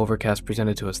 especially with the overcast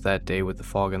presented to us that day with the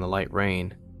fog and the light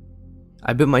rain.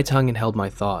 I bit my tongue and held my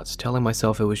thoughts, telling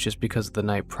myself it was just because of the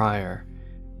night prior.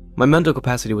 My mental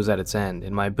capacity was at its end,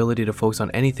 and my ability to focus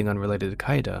on anything unrelated to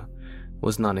Kaede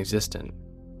was non-existent.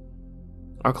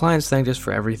 Our clients thanked us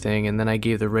for everything, and then I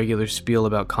gave the regular spiel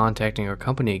about contacting our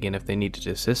company again if they needed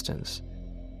assistance.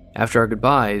 After our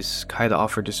goodbyes, Kaede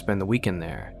offered to spend the weekend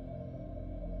there.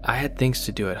 I had things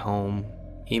to do at home,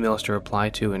 emails to reply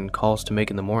to, and calls to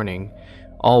make in the morning,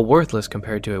 all worthless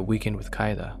compared to a weekend with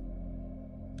Kaede.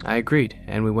 I agreed,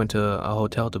 and we went to a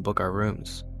hotel to book our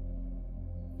rooms.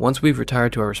 Once we've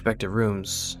retired to our respective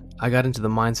rooms, I got into the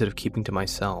mindset of keeping to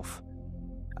myself.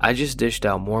 I just dished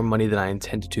out more money than I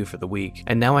intended to for the week,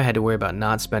 and now I had to worry about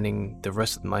not spending the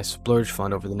rest of my splurge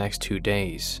fund over the next 2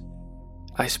 days.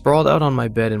 I sprawled out on my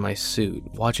bed in my suit,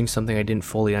 watching something I didn't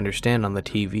fully understand on the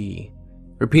TV,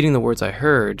 repeating the words I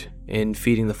heard and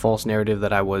feeding the false narrative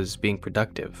that I was being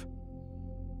productive.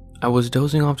 I was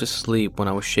dozing off to sleep when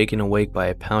I was shaken awake by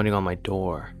a pounding on my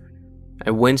door. I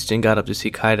winced and got up to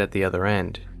see Kaede at the other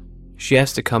end. She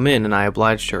asked to come in and I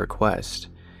obliged her request.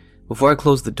 Before I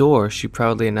closed the door, she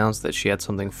proudly announced that she had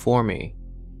something for me.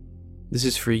 "This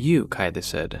is for you," Kaede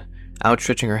said,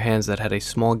 outstretching her hands that had a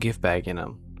small gift bag in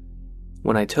them.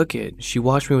 When I took it, she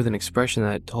watched me with an expression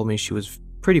that told me she was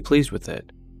pretty pleased with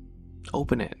it.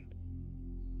 "Open it."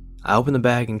 I opened the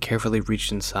bag and carefully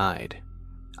reached inside.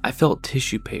 I felt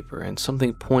tissue paper and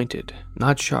something pointed,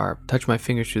 not sharp, touch my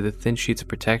fingers through the thin sheets of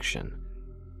protection.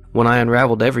 When I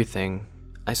unraveled everything,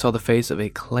 I saw the face of a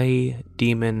clay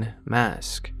demon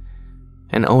mask.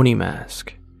 An Oni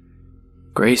mask.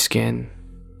 Gray skin,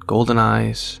 golden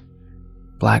eyes,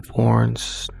 black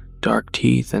horns, dark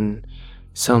teeth, and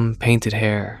some painted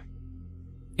hair.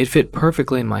 It fit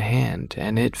perfectly in my hand,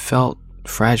 and it felt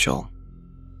fragile.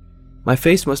 My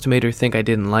face must have made her think I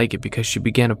didn't like it because she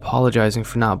began apologizing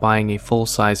for not buying a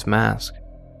full-size mask.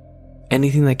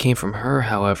 Anything that came from her,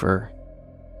 however,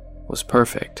 was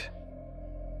perfect.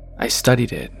 I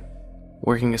studied it,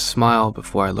 working a smile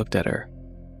before I looked at her.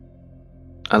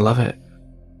 I love it,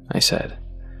 I said.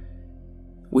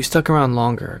 We stuck around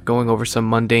longer, going over some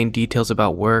mundane details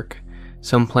about work,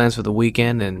 some plans for the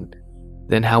weekend, and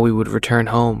then how we would return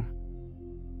home.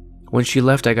 When she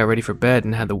left, I got ready for bed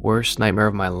and had the worst nightmare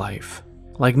of my life.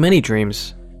 Like many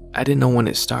dreams, I didn't know when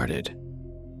it started.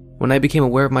 When I became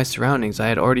aware of my surroundings, I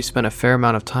had already spent a fair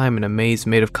amount of time in a maze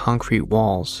made of concrete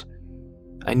walls.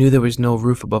 I knew there was no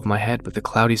roof above my head, but the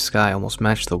cloudy sky almost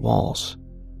matched the walls.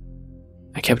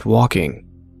 I kept walking,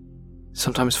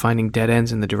 sometimes finding dead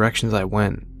ends in the directions I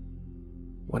went.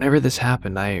 Whenever this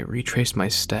happened, I retraced my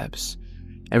steps.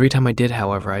 Every time I did,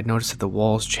 however, I'd noticed that the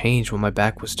walls changed when my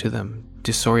back was to them,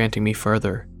 disorienting me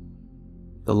further.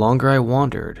 The longer I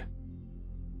wandered,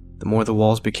 the more the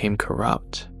walls became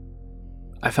corrupt.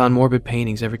 I found morbid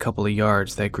paintings every couple of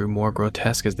yards that grew more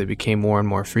grotesque as they became more and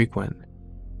more frequent.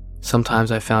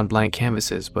 Sometimes I found blank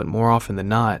canvases, but more often than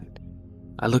not,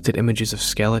 I looked at images of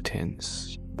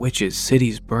skeletons, witches,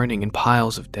 cities burning, and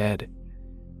piles of dead.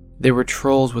 There were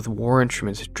trolls with war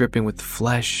instruments dripping with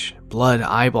flesh, blood,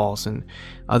 eyeballs, and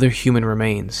other human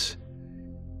remains.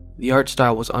 The art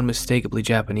style was unmistakably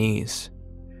Japanese.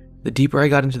 The deeper I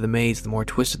got into the maze, the more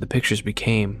twisted the pictures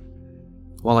became.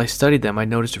 While I studied them, I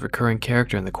noticed a recurring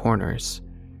character in the corners,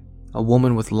 a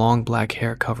woman with long black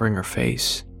hair covering her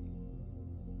face.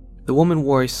 The woman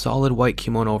wore a solid white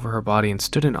kimono over her body and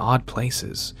stood in odd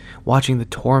places, watching the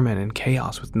torment and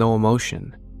chaos with no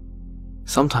emotion.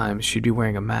 Sometimes she'd be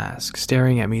wearing a mask,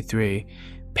 staring at me through a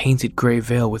painted gray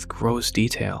veil with gross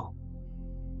detail.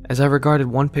 As I regarded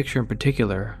one picture in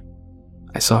particular,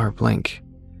 I saw her blink.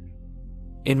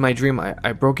 In my dream,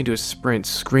 I broke into a sprint,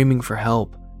 screaming for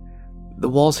help. The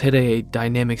walls hid a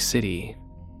dynamic city,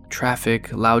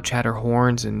 traffic, loud chatter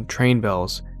horns, and train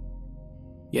bells,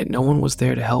 yet no one was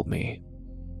there to help me.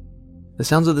 The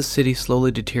sounds of the city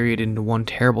slowly deteriorated into one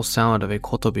terrible sound of a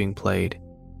koto being played.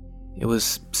 It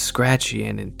was scratchy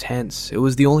and intense. It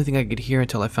was the only thing I could hear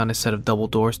until I found a set of double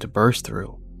doors to burst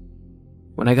through.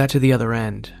 When I got to the other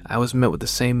end, I was met with the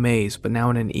same maze, but now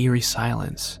in an eerie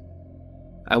silence.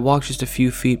 I walked just a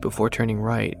few feet before turning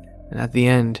right, and at the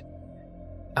end,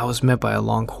 I was met by a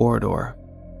long corridor.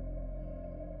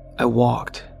 I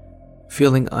walked,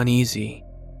 feeling uneasy.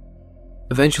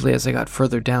 Eventually, as I got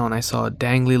further down, I saw a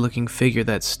dangly-looking figure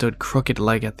that stood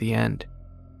crooked-like at the end.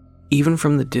 Even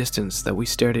from the distance that we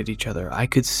stared at each other, I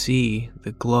could see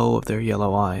the glow of their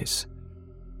yellow eyes.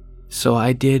 So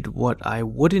I did what I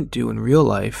wouldn't do in real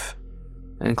life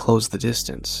and closed the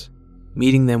distance,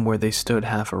 meeting them where they stood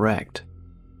half erect.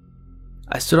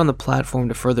 I stood on the platform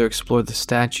to further explore the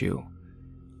statue.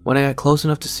 When I got close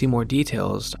enough to see more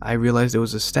details, I realized it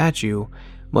was a statue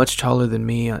much taller than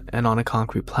me and on a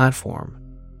concrete platform.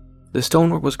 The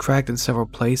stonework was cracked in several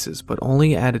places, but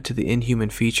only added to the inhuman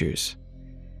features.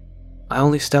 I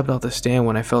only stepped off the stand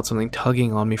when I felt something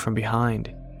tugging on me from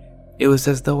behind. It was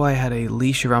as though I had a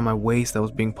leash around my waist that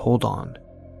was being pulled on.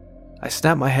 I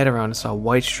snapped my head around and saw a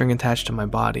white string attached to my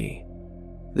body.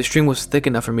 The string was thick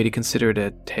enough for me to consider it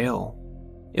a tail.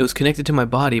 It was connected to my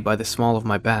body by the small of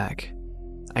my back.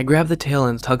 I grabbed the tail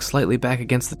and tugged slightly back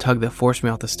against the tug that forced me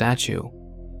off the statue.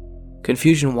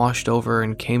 Confusion washed over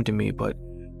and came to me, but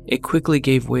it quickly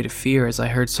gave way to fear as I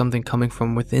heard something coming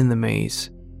from within the maze.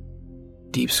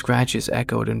 Deep scratches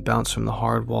echoed and bounced from the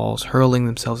hard walls, hurling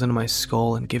themselves into my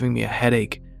skull and giving me a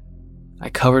headache. I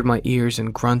covered my ears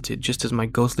and grunted just as my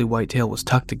ghostly white tail was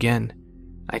tucked again.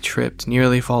 I tripped,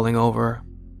 nearly falling over.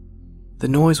 The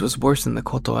noise was worse than the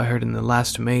koto I heard in the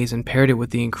last maze, and paired it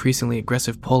with the increasingly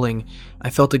aggressive pulling, I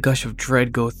felt a gush of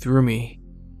dread go through me.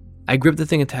 I gripped the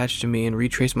thing attached to me and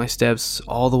retraced my steps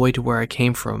all the way to where I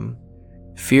came from,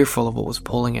 fearful of what was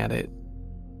pulling at it.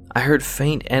 I heard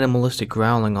faint animalistic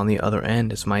growling on the other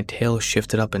end as my tail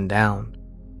shifted up and down.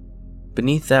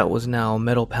 Beneath that was now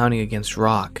metal pounding against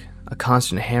rock. A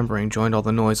constant hammering joined all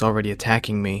the noise already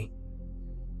attacking me.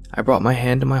 I brought my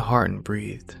hand to my heart and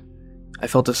breathed. I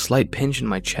felt a slight pinch in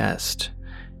my chest,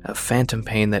 a phantom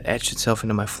pain that etched itself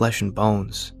into my flesh and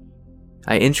bones.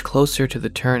 I inched closer to the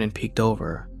turn and peeked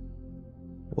over.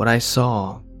 What I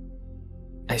saw,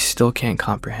 I still can't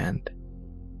comprehend.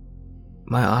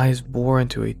 My eyes bore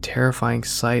into a terrifying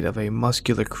sight of a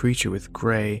muscular creature with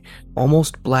gray,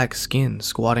 almost black skin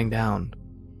squatting down.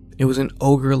 It was an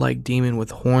ogre-like demon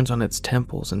with horns on its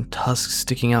temples and tusks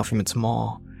sticking out from its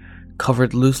maw,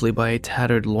 covered loosely by a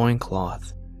tattered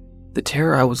loincloth. The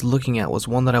terror I was looking at was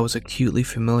one that I was acutely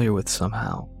familiar with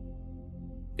somehow.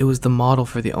 It was the model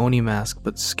for the Oni mask,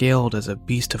 but scaled as a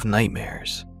beast of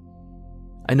nightmares.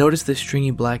 I noticed the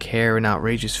stringy black hair and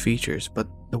outrageous features, but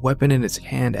the weapon in its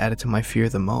hand added to my fear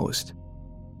the most.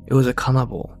 It was a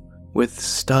kanabo, with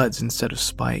studs instead of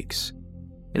spikes.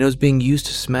 and it was being used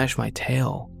to smash my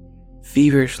tail,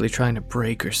 feverishly trying to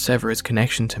break or sever its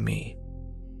connection to me.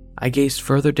 I gazed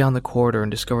further down the corridor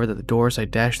and discovered that the doors I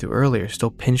dashed through earlier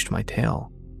still pinched my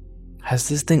tail. Has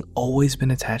this thing always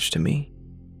been attached to me?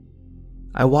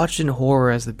 I watched in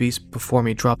horror as the beast before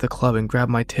me dropped the club and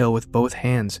grabbed my tail with both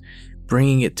hands,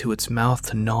 bringing it to its mouth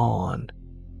to gnaw on.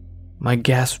 My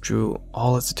gasp drew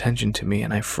all its attention to me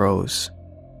and I froze.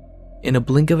 In a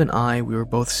blink of an eye, we were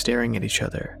both staring at each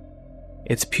other.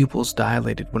 Its pupils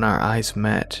dilated when our eyes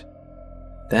met.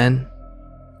 Then,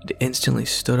 it instantly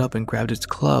stood up and grabbed its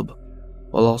club,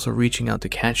 while also reaching out to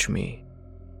catch me.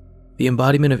 The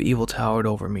embodiment of evil towered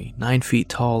over me, 9 feet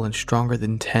tall and stronger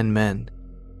than 10 men.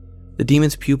 The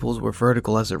demon's pupils were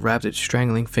vertical as it wrapped its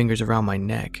strangling fingers around my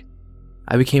neck.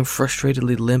 I became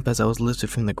frustratedly limp as I was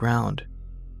lifted from the ground.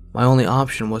 My only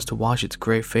option was to watch its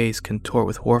gray face contort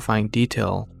with horrifying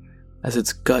detail as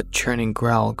its gut-churning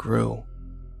growl grew.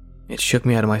 It shook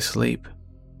me out of my sleep.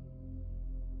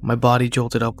 My body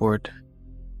jolted upward.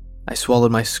 I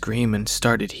swallowed my scream and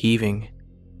started heaving.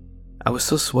 I was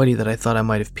so sweaty that I thought I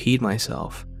might have peed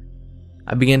myself.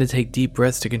 I began to take deep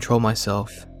breaths to control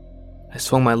myself. I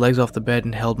swung my legs off the bed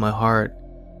and held my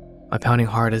pounding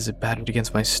heart as it battered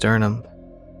against my sternum.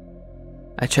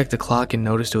 I checked the clock and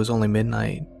noticed it was only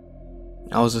midnight.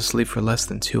 I was asleep for less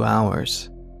than 2 hours.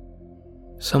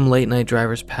 Some late-night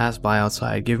drivers passed by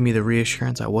outside, giving me the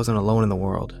reassurance I wasn't alone in the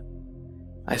world.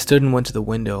 I stood and went to the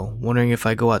window, wondering if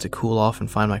I'd go out to cool off and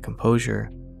find my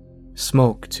composure.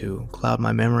 Smoke to cloud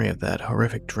my memory of that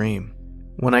horrific dream.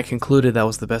 When I concluded that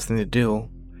was the best thing to do,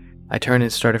 I turned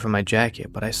and started for my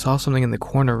jacket, but I saw something in the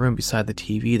corner room beside the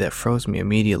TV that froze me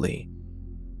immediately.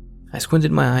 I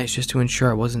squinted my eyes just to ensure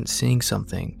I wasn't seeing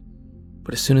something,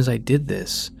 but as soon as I did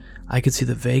this, I could see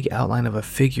the vague outline of a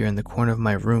figure in the corner of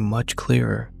my room much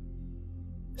clearer.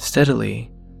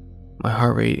 Steadily, my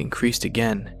heart rate increased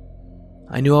again.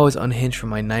 I knew I was unhinged from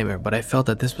my nightmare, but I felt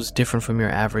that this was different from your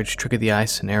average trick-of-the-eye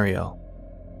scenario.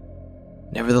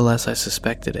 Nevertheless, I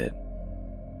suspected it.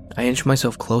 I inched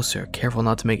myself closer, careful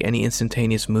not to make any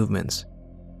instantaneous movements.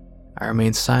 I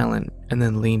remained silent and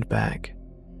then leaned back.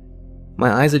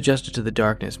 My eyes adjusted to the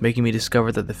darkness, making me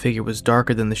discover that the figure was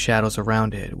darker than the shadows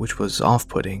around it, which was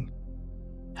off-putting.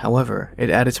 However, it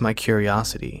added to my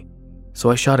curiosity,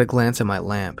 so I shot a glance at my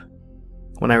lamp.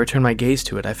 When I returned my gaze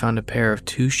to it, I found a pair of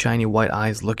 2 shiny white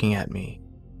eyes looking at me.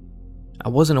 I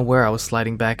wasn't aware I was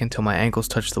sliding back until my ankles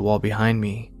touched the wall behind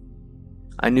me.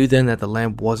 I knew then that the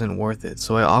lamp wasn't worth it,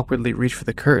 so I awkwardly reached for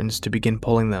the curtains to begin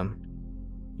pulling them.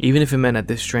 Even if it meant at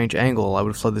this strange angle, I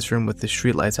would flood this room with the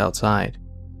streetlights outside.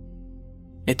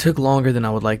 It took longer than I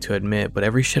would like to admit, but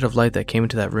every shed of light that came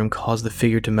into that room caused the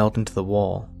figure to melt into the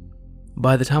wall.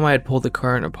 By the time I had pulled the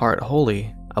curtain apart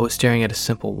wholly, I was staring at a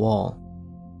simple wall.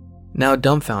 Now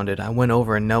dumbfounded, I went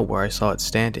over and knelt where I saw it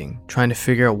standing, trying to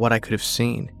figure out what I could have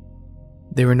seen.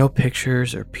 There were no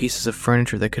pictures or pieces of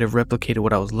furniture that could have replicated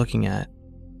what I was looking at.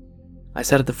 I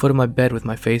sat at the foot of my bed with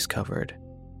my face covered.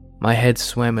 My head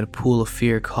swam in a pool of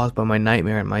fear caused by my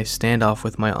nightmare and my standoff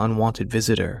with my unwanted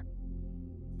visitor.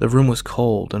 The room was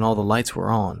cold and all the lights were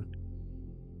on.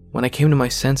 When I came to my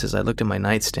senses, I looked at my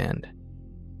nightstand.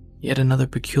 Yet another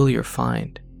peculiar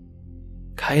find.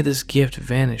 Kaida's gift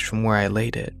vanished from where I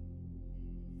laid it.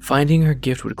 Finding her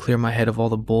gift would clear my head of all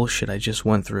the bullshit I just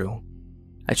went through.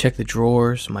 I checked the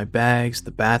drawers, my bags,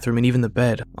 the bathroom, and even the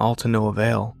bed, all to no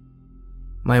avail.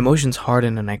 My emotions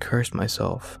hardened and I cursed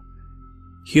myself.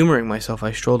 Humoring myself,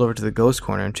 I strolled over to the ghost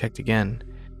corner and checked again.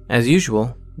 As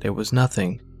usual, there was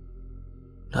nothing.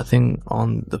 Nothing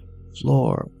on the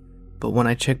floor. But when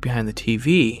I checked behind the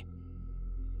TV,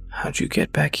 how'd you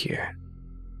get back here?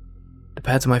 The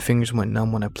pads of my fingers went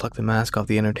numb when I plucked the mask off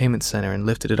the entertainment center and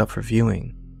lifted it up for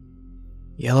viewing.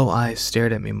 Yellow eyes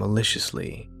stared at me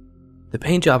maliciously. The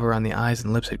paint job around the eyes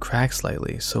and lips had cracked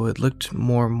slightly, so it looked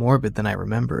more morbid than I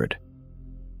remembered.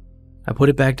 I put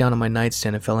it back down on my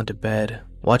nightstand and fell into bed,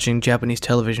 watching Japanese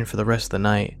television for the rest of the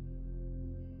night.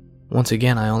 Once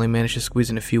again, I only managed to squeeze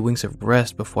in a few winks of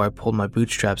rest before I pulled my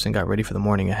bootstraps and got ready for the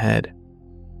morning ahead.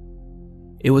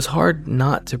 It was hard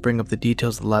not to bring up the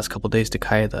details of the last couple days to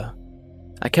Kaida.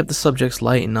 I kept the subjects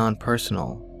light and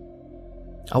non-personal.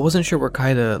 I wasn't sure where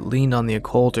Kaida leaned on the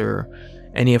occult or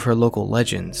any of her local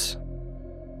legends.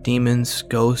 Demons,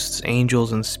 ghosts,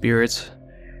 angels, and spirits.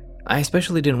 I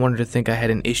especially didn't want her to think I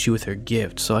had an issue with her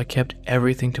gift, so I kept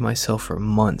everything to myself for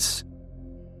months.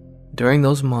 During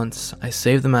those months, I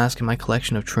saved the mask in my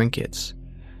collection of trinkets.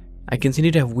 I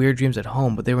continued to have weird dreams at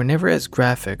home, but they were never as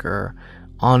graphic or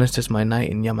honest as my night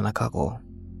in Yamanakako.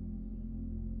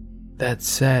 That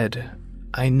said,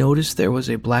 I noticed there was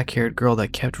a black-haired girl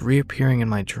that kept reappearing in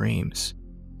my dreams.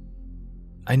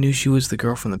 I knew she was the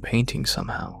girl from the painting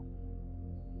somehow.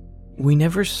 We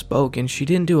never spoke, and she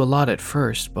didn't do a lot at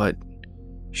first, but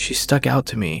she stuck out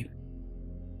to me.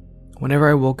 Whenever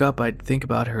I woke up, I'd think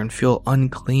about her and feel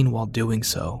unclean while doing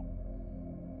so.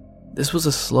 This was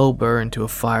a slow burn to a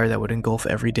fire that would engulf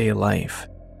everyday life.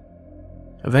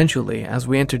 Eventually, as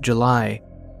we entered July,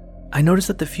 I noticed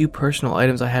that the few personal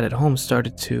items I had at home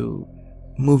started to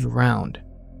move around.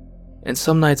 And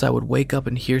some nights I would wake up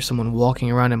and hear someone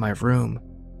walking around in my room.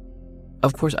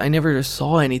 Of course, I never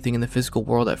saw anything in the physical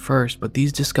world at first, but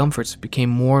these discomforts became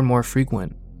more and more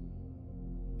frequent.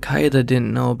 Kaede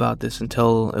didn't know about this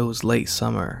until it was late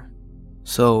summer.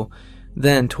 So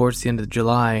then, towards the end of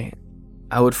July,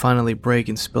 I would finally break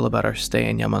and spill about our stay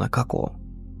in Yamanakako.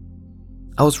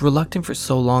 I was reluctant for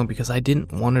so long because I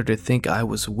didn't want her to think I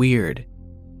was weird.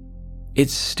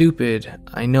 It's stupid,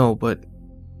 I know, but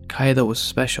Kaede was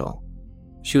special.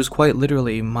 She was quite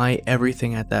literally my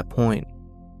everything at that point.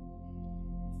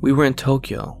 We were in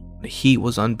Tokyo. The heat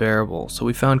was unbearable, so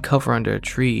we found cover under a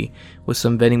tree with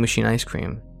some vending machine ice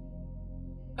cream.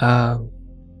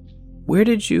 Where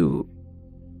did you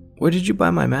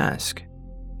buy my mask?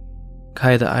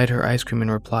 Kaede eyed her ice cream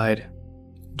and replied,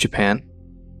 Japan.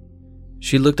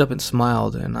 She looked up and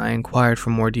smiled, and I inquired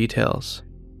for more details.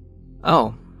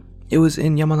 Oh, it was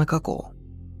in Yamanakako.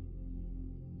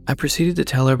 I proceeded to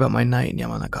tell her about my night in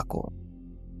Yamanakako.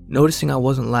 Noticing I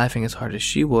wasn't laughing as hard as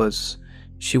she was,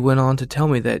 she went on to tell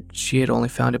me that she had only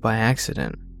found it by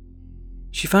accident.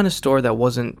 She found a store that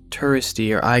wasn't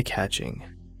touristy or eye-catching.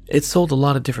 It sold a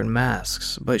lot of different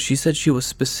masks, but she said she was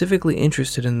specifically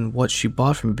interested in what she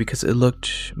bought from me because it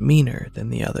looked meaner than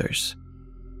the others.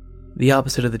 The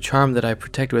opposite of the charm that I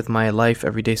protected with my life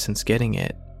every day since getting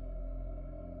it.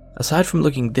 Aside from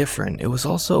looking different, it was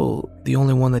also the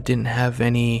only one that didn't have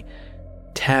any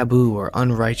taboo or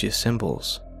unrighteous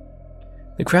symbols.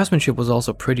 The craftsmanship was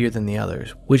also prettier than the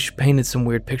others, which painted some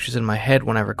weird pictures in my head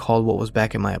when I recalled what was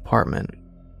back in my apartment.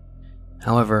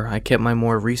 However, I kept my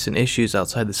more recent issues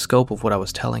outside the scope of what I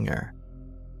was telling her.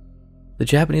 The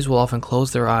Japanese will often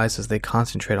close their eyes as they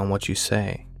concentrate on what you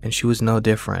say, and she was no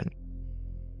different.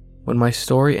 When my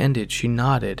story ended, she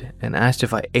nodded and asked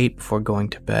if I ate before going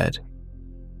to bed.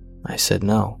 I said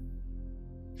no.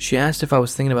 She asked if I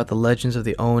was thinking about the legends of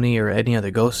the Oni or any other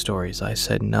ghost stories. I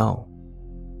said no.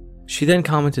 She then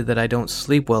commented that I don't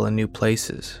sleep well in new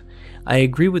places. I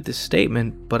agree with this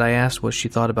statement, but I asked what she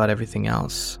thought about everything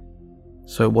else.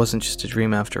 So it wasn't just a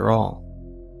dream after all.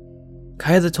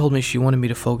 Kaede told me she wanted me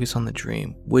to focus on the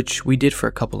dream, which we did for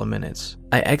a couple of minutes.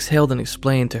 I exhaled and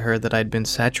explained to her that I'd been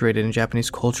saturated in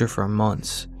Japanese culture for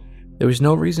months. There was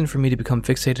no reason for me to become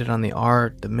fixated on the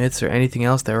art, the myths, or anything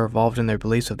else that revolved in their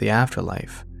beliefs of the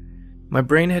afterlife. My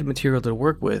brain had material to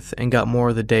work with and got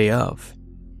more the day of.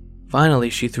 Finally,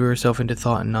 she threw herself into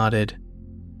thought and nodded.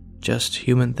 Just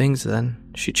human things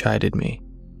then, she chided me.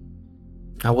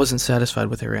 I wasn't satisfied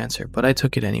with her answer, but I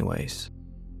took it anyways.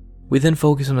 We then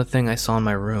focused on the thing I saw in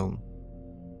my room.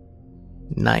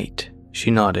 Night,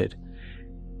 she nodded.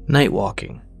 Night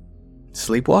walking.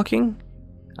 Sleepwalking?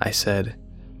 I said.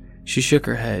 She shook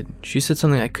her head. She said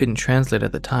something I couldn't translate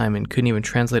at the time and couldn't even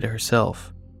translate it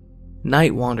herself.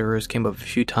 Night wanderers came up a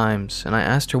few times, and I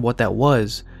asked her what that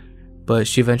was, but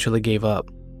she eventually gave up.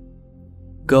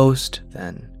 Ghost,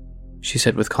 then, she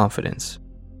said with confidence.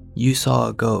 You saw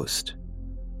a ghost.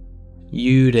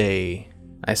 Yurei,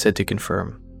 I said to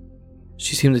confirm.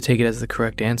 She seemed to take it as the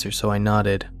correct answer, so I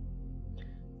nodded.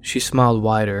 She smiled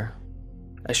wider.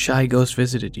 A shy ghost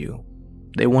visited you.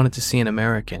 They wanted to see an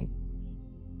American.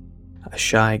 A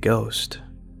shy ghost,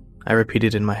 I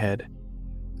repeated in my head.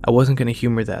 I wasn't going to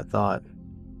humor that thought.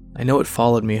 I know it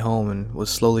followed me home and was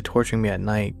slowly torturing me at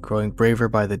night, growing braver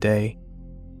by the day.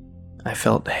 I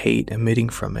felt hate emitting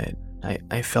from it.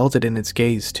 I felt it in its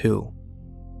gaze too.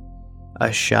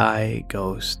 A shy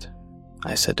ghost,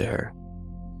 I said to her.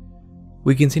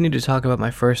 We continued to talk about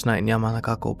my first night in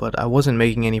Yamanakako, but I wasn't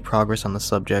making any progress on the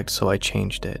subject, so I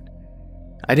changed it.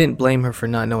 I didn't blame her for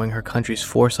not knowing her country's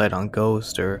foresight on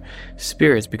ghosts or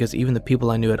spirits because even the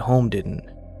people I knew at home didn't.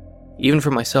 Even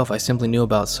for myself, I simply knew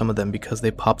about some of them because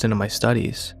they popped into my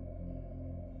studies.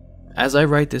 As I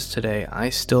write this today, I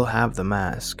still have the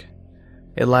mask.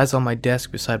 It lies on my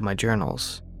desk beside my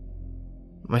journals.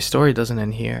 My story doesn't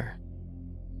end here.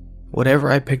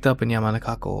 Whatever I picked up in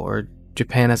Yamanakako, or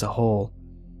Japan as a whole,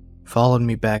 followed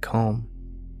me back home.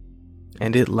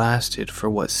 And it lasted for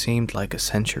what seemed like a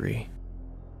century.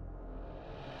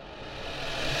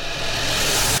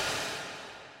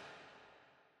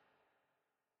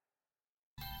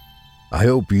 I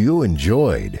hope you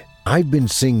enjoyed. I've been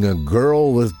seeing a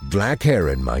girl with black hair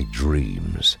in my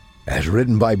dreams, as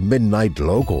written by Midnight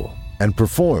Local. and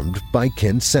performed by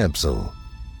Ken Sampsell.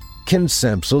 Ken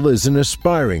Sampsell is an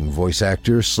aspiring voice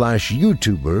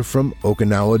actor/YouTuber from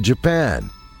Okinawa,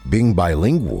 Japan. Being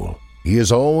bilingual, he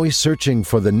is always searching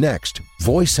for the next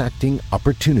voice acting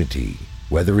opportunity,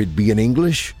 whether it be in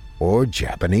English or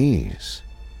Japanese.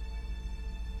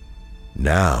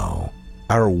 Now,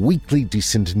 our weekly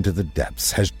descent into the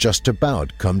depths has just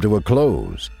about come to a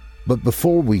close. But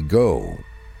before we go,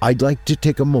 I'd like to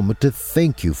take a moment to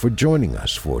thank you for joining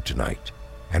us for tonight,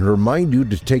 and remind you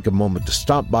to take a moment to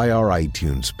stop by our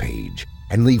iTunes page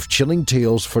and leave Chilling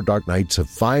Tales for Dark Nights a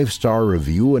 5-star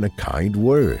review and a kind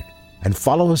word. And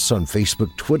follow us on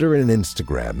Facebook, Twitter, and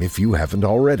Instagram if you haven't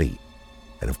already.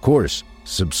 And of course,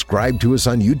 subscribe to us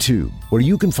on YouTube, where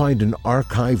you can find an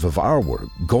archive of our work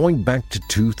going back to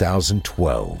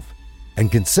 2012. And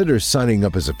consider signing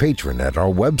up as a patron at our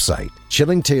website,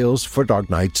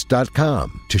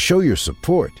 chillingtalesfordarknights.com, to show your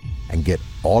support and get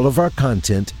all of our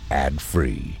content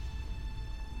ad-free.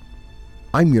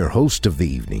 I'm your host of the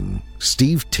evening,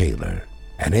 Steve Taylor,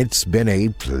 and it's been a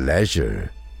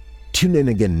pleasure. Tune in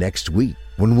again next week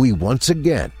when we once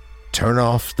again turn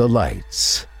off the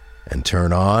lights and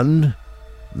turn on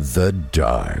the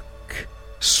dark.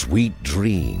 Sweet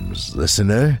dreams,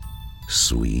 listener.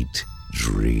 Sweet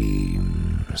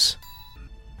dreams.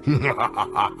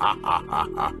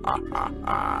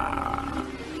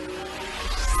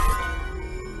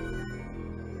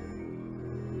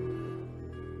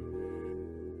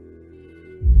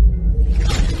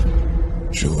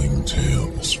 Chilling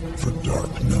Tales for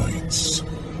Dark Nights.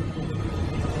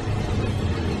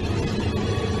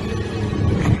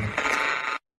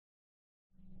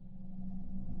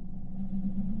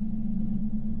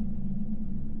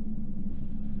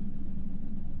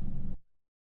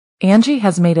 Angie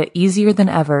has made it easier than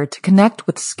ever to connect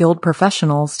with skilled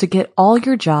professionals to get all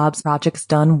your jobs projects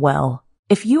done well.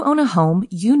 If you own a home,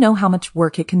 you know how much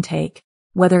work it can take,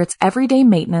 whether it's everyday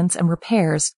maintenance and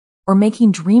repairs or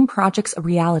making dream projects a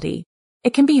reality.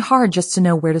 It can be hard just to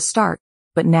know where to start,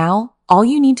 but now all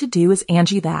you need to do is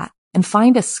Angie that and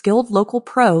find a skilled local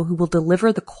pro who will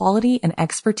deliver the quality and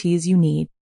expertise you need.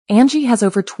 Angie has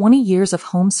over 20 years of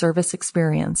home service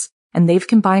experience, and they've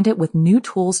combined it with new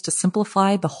tools to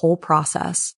simplify the whole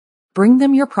process. Bring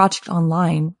them your project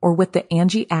online or with the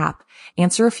Angie app,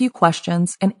 answer a few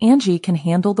questions, and Angie can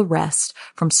handle the rest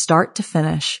from start to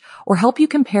finish, or help you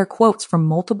compare quotes from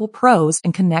multiple pros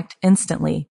and connect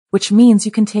instantly, which means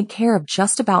you can take care of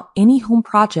just about any home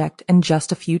project in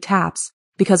just a few taps.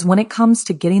 Because when it comes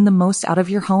to getting the most out of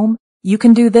your home, you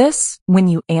can do this when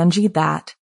you Angie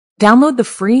that. Download the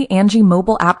free Angie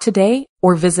mobile app today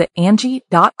or visit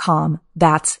Angie.com.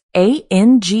 That's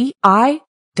ANGI.com.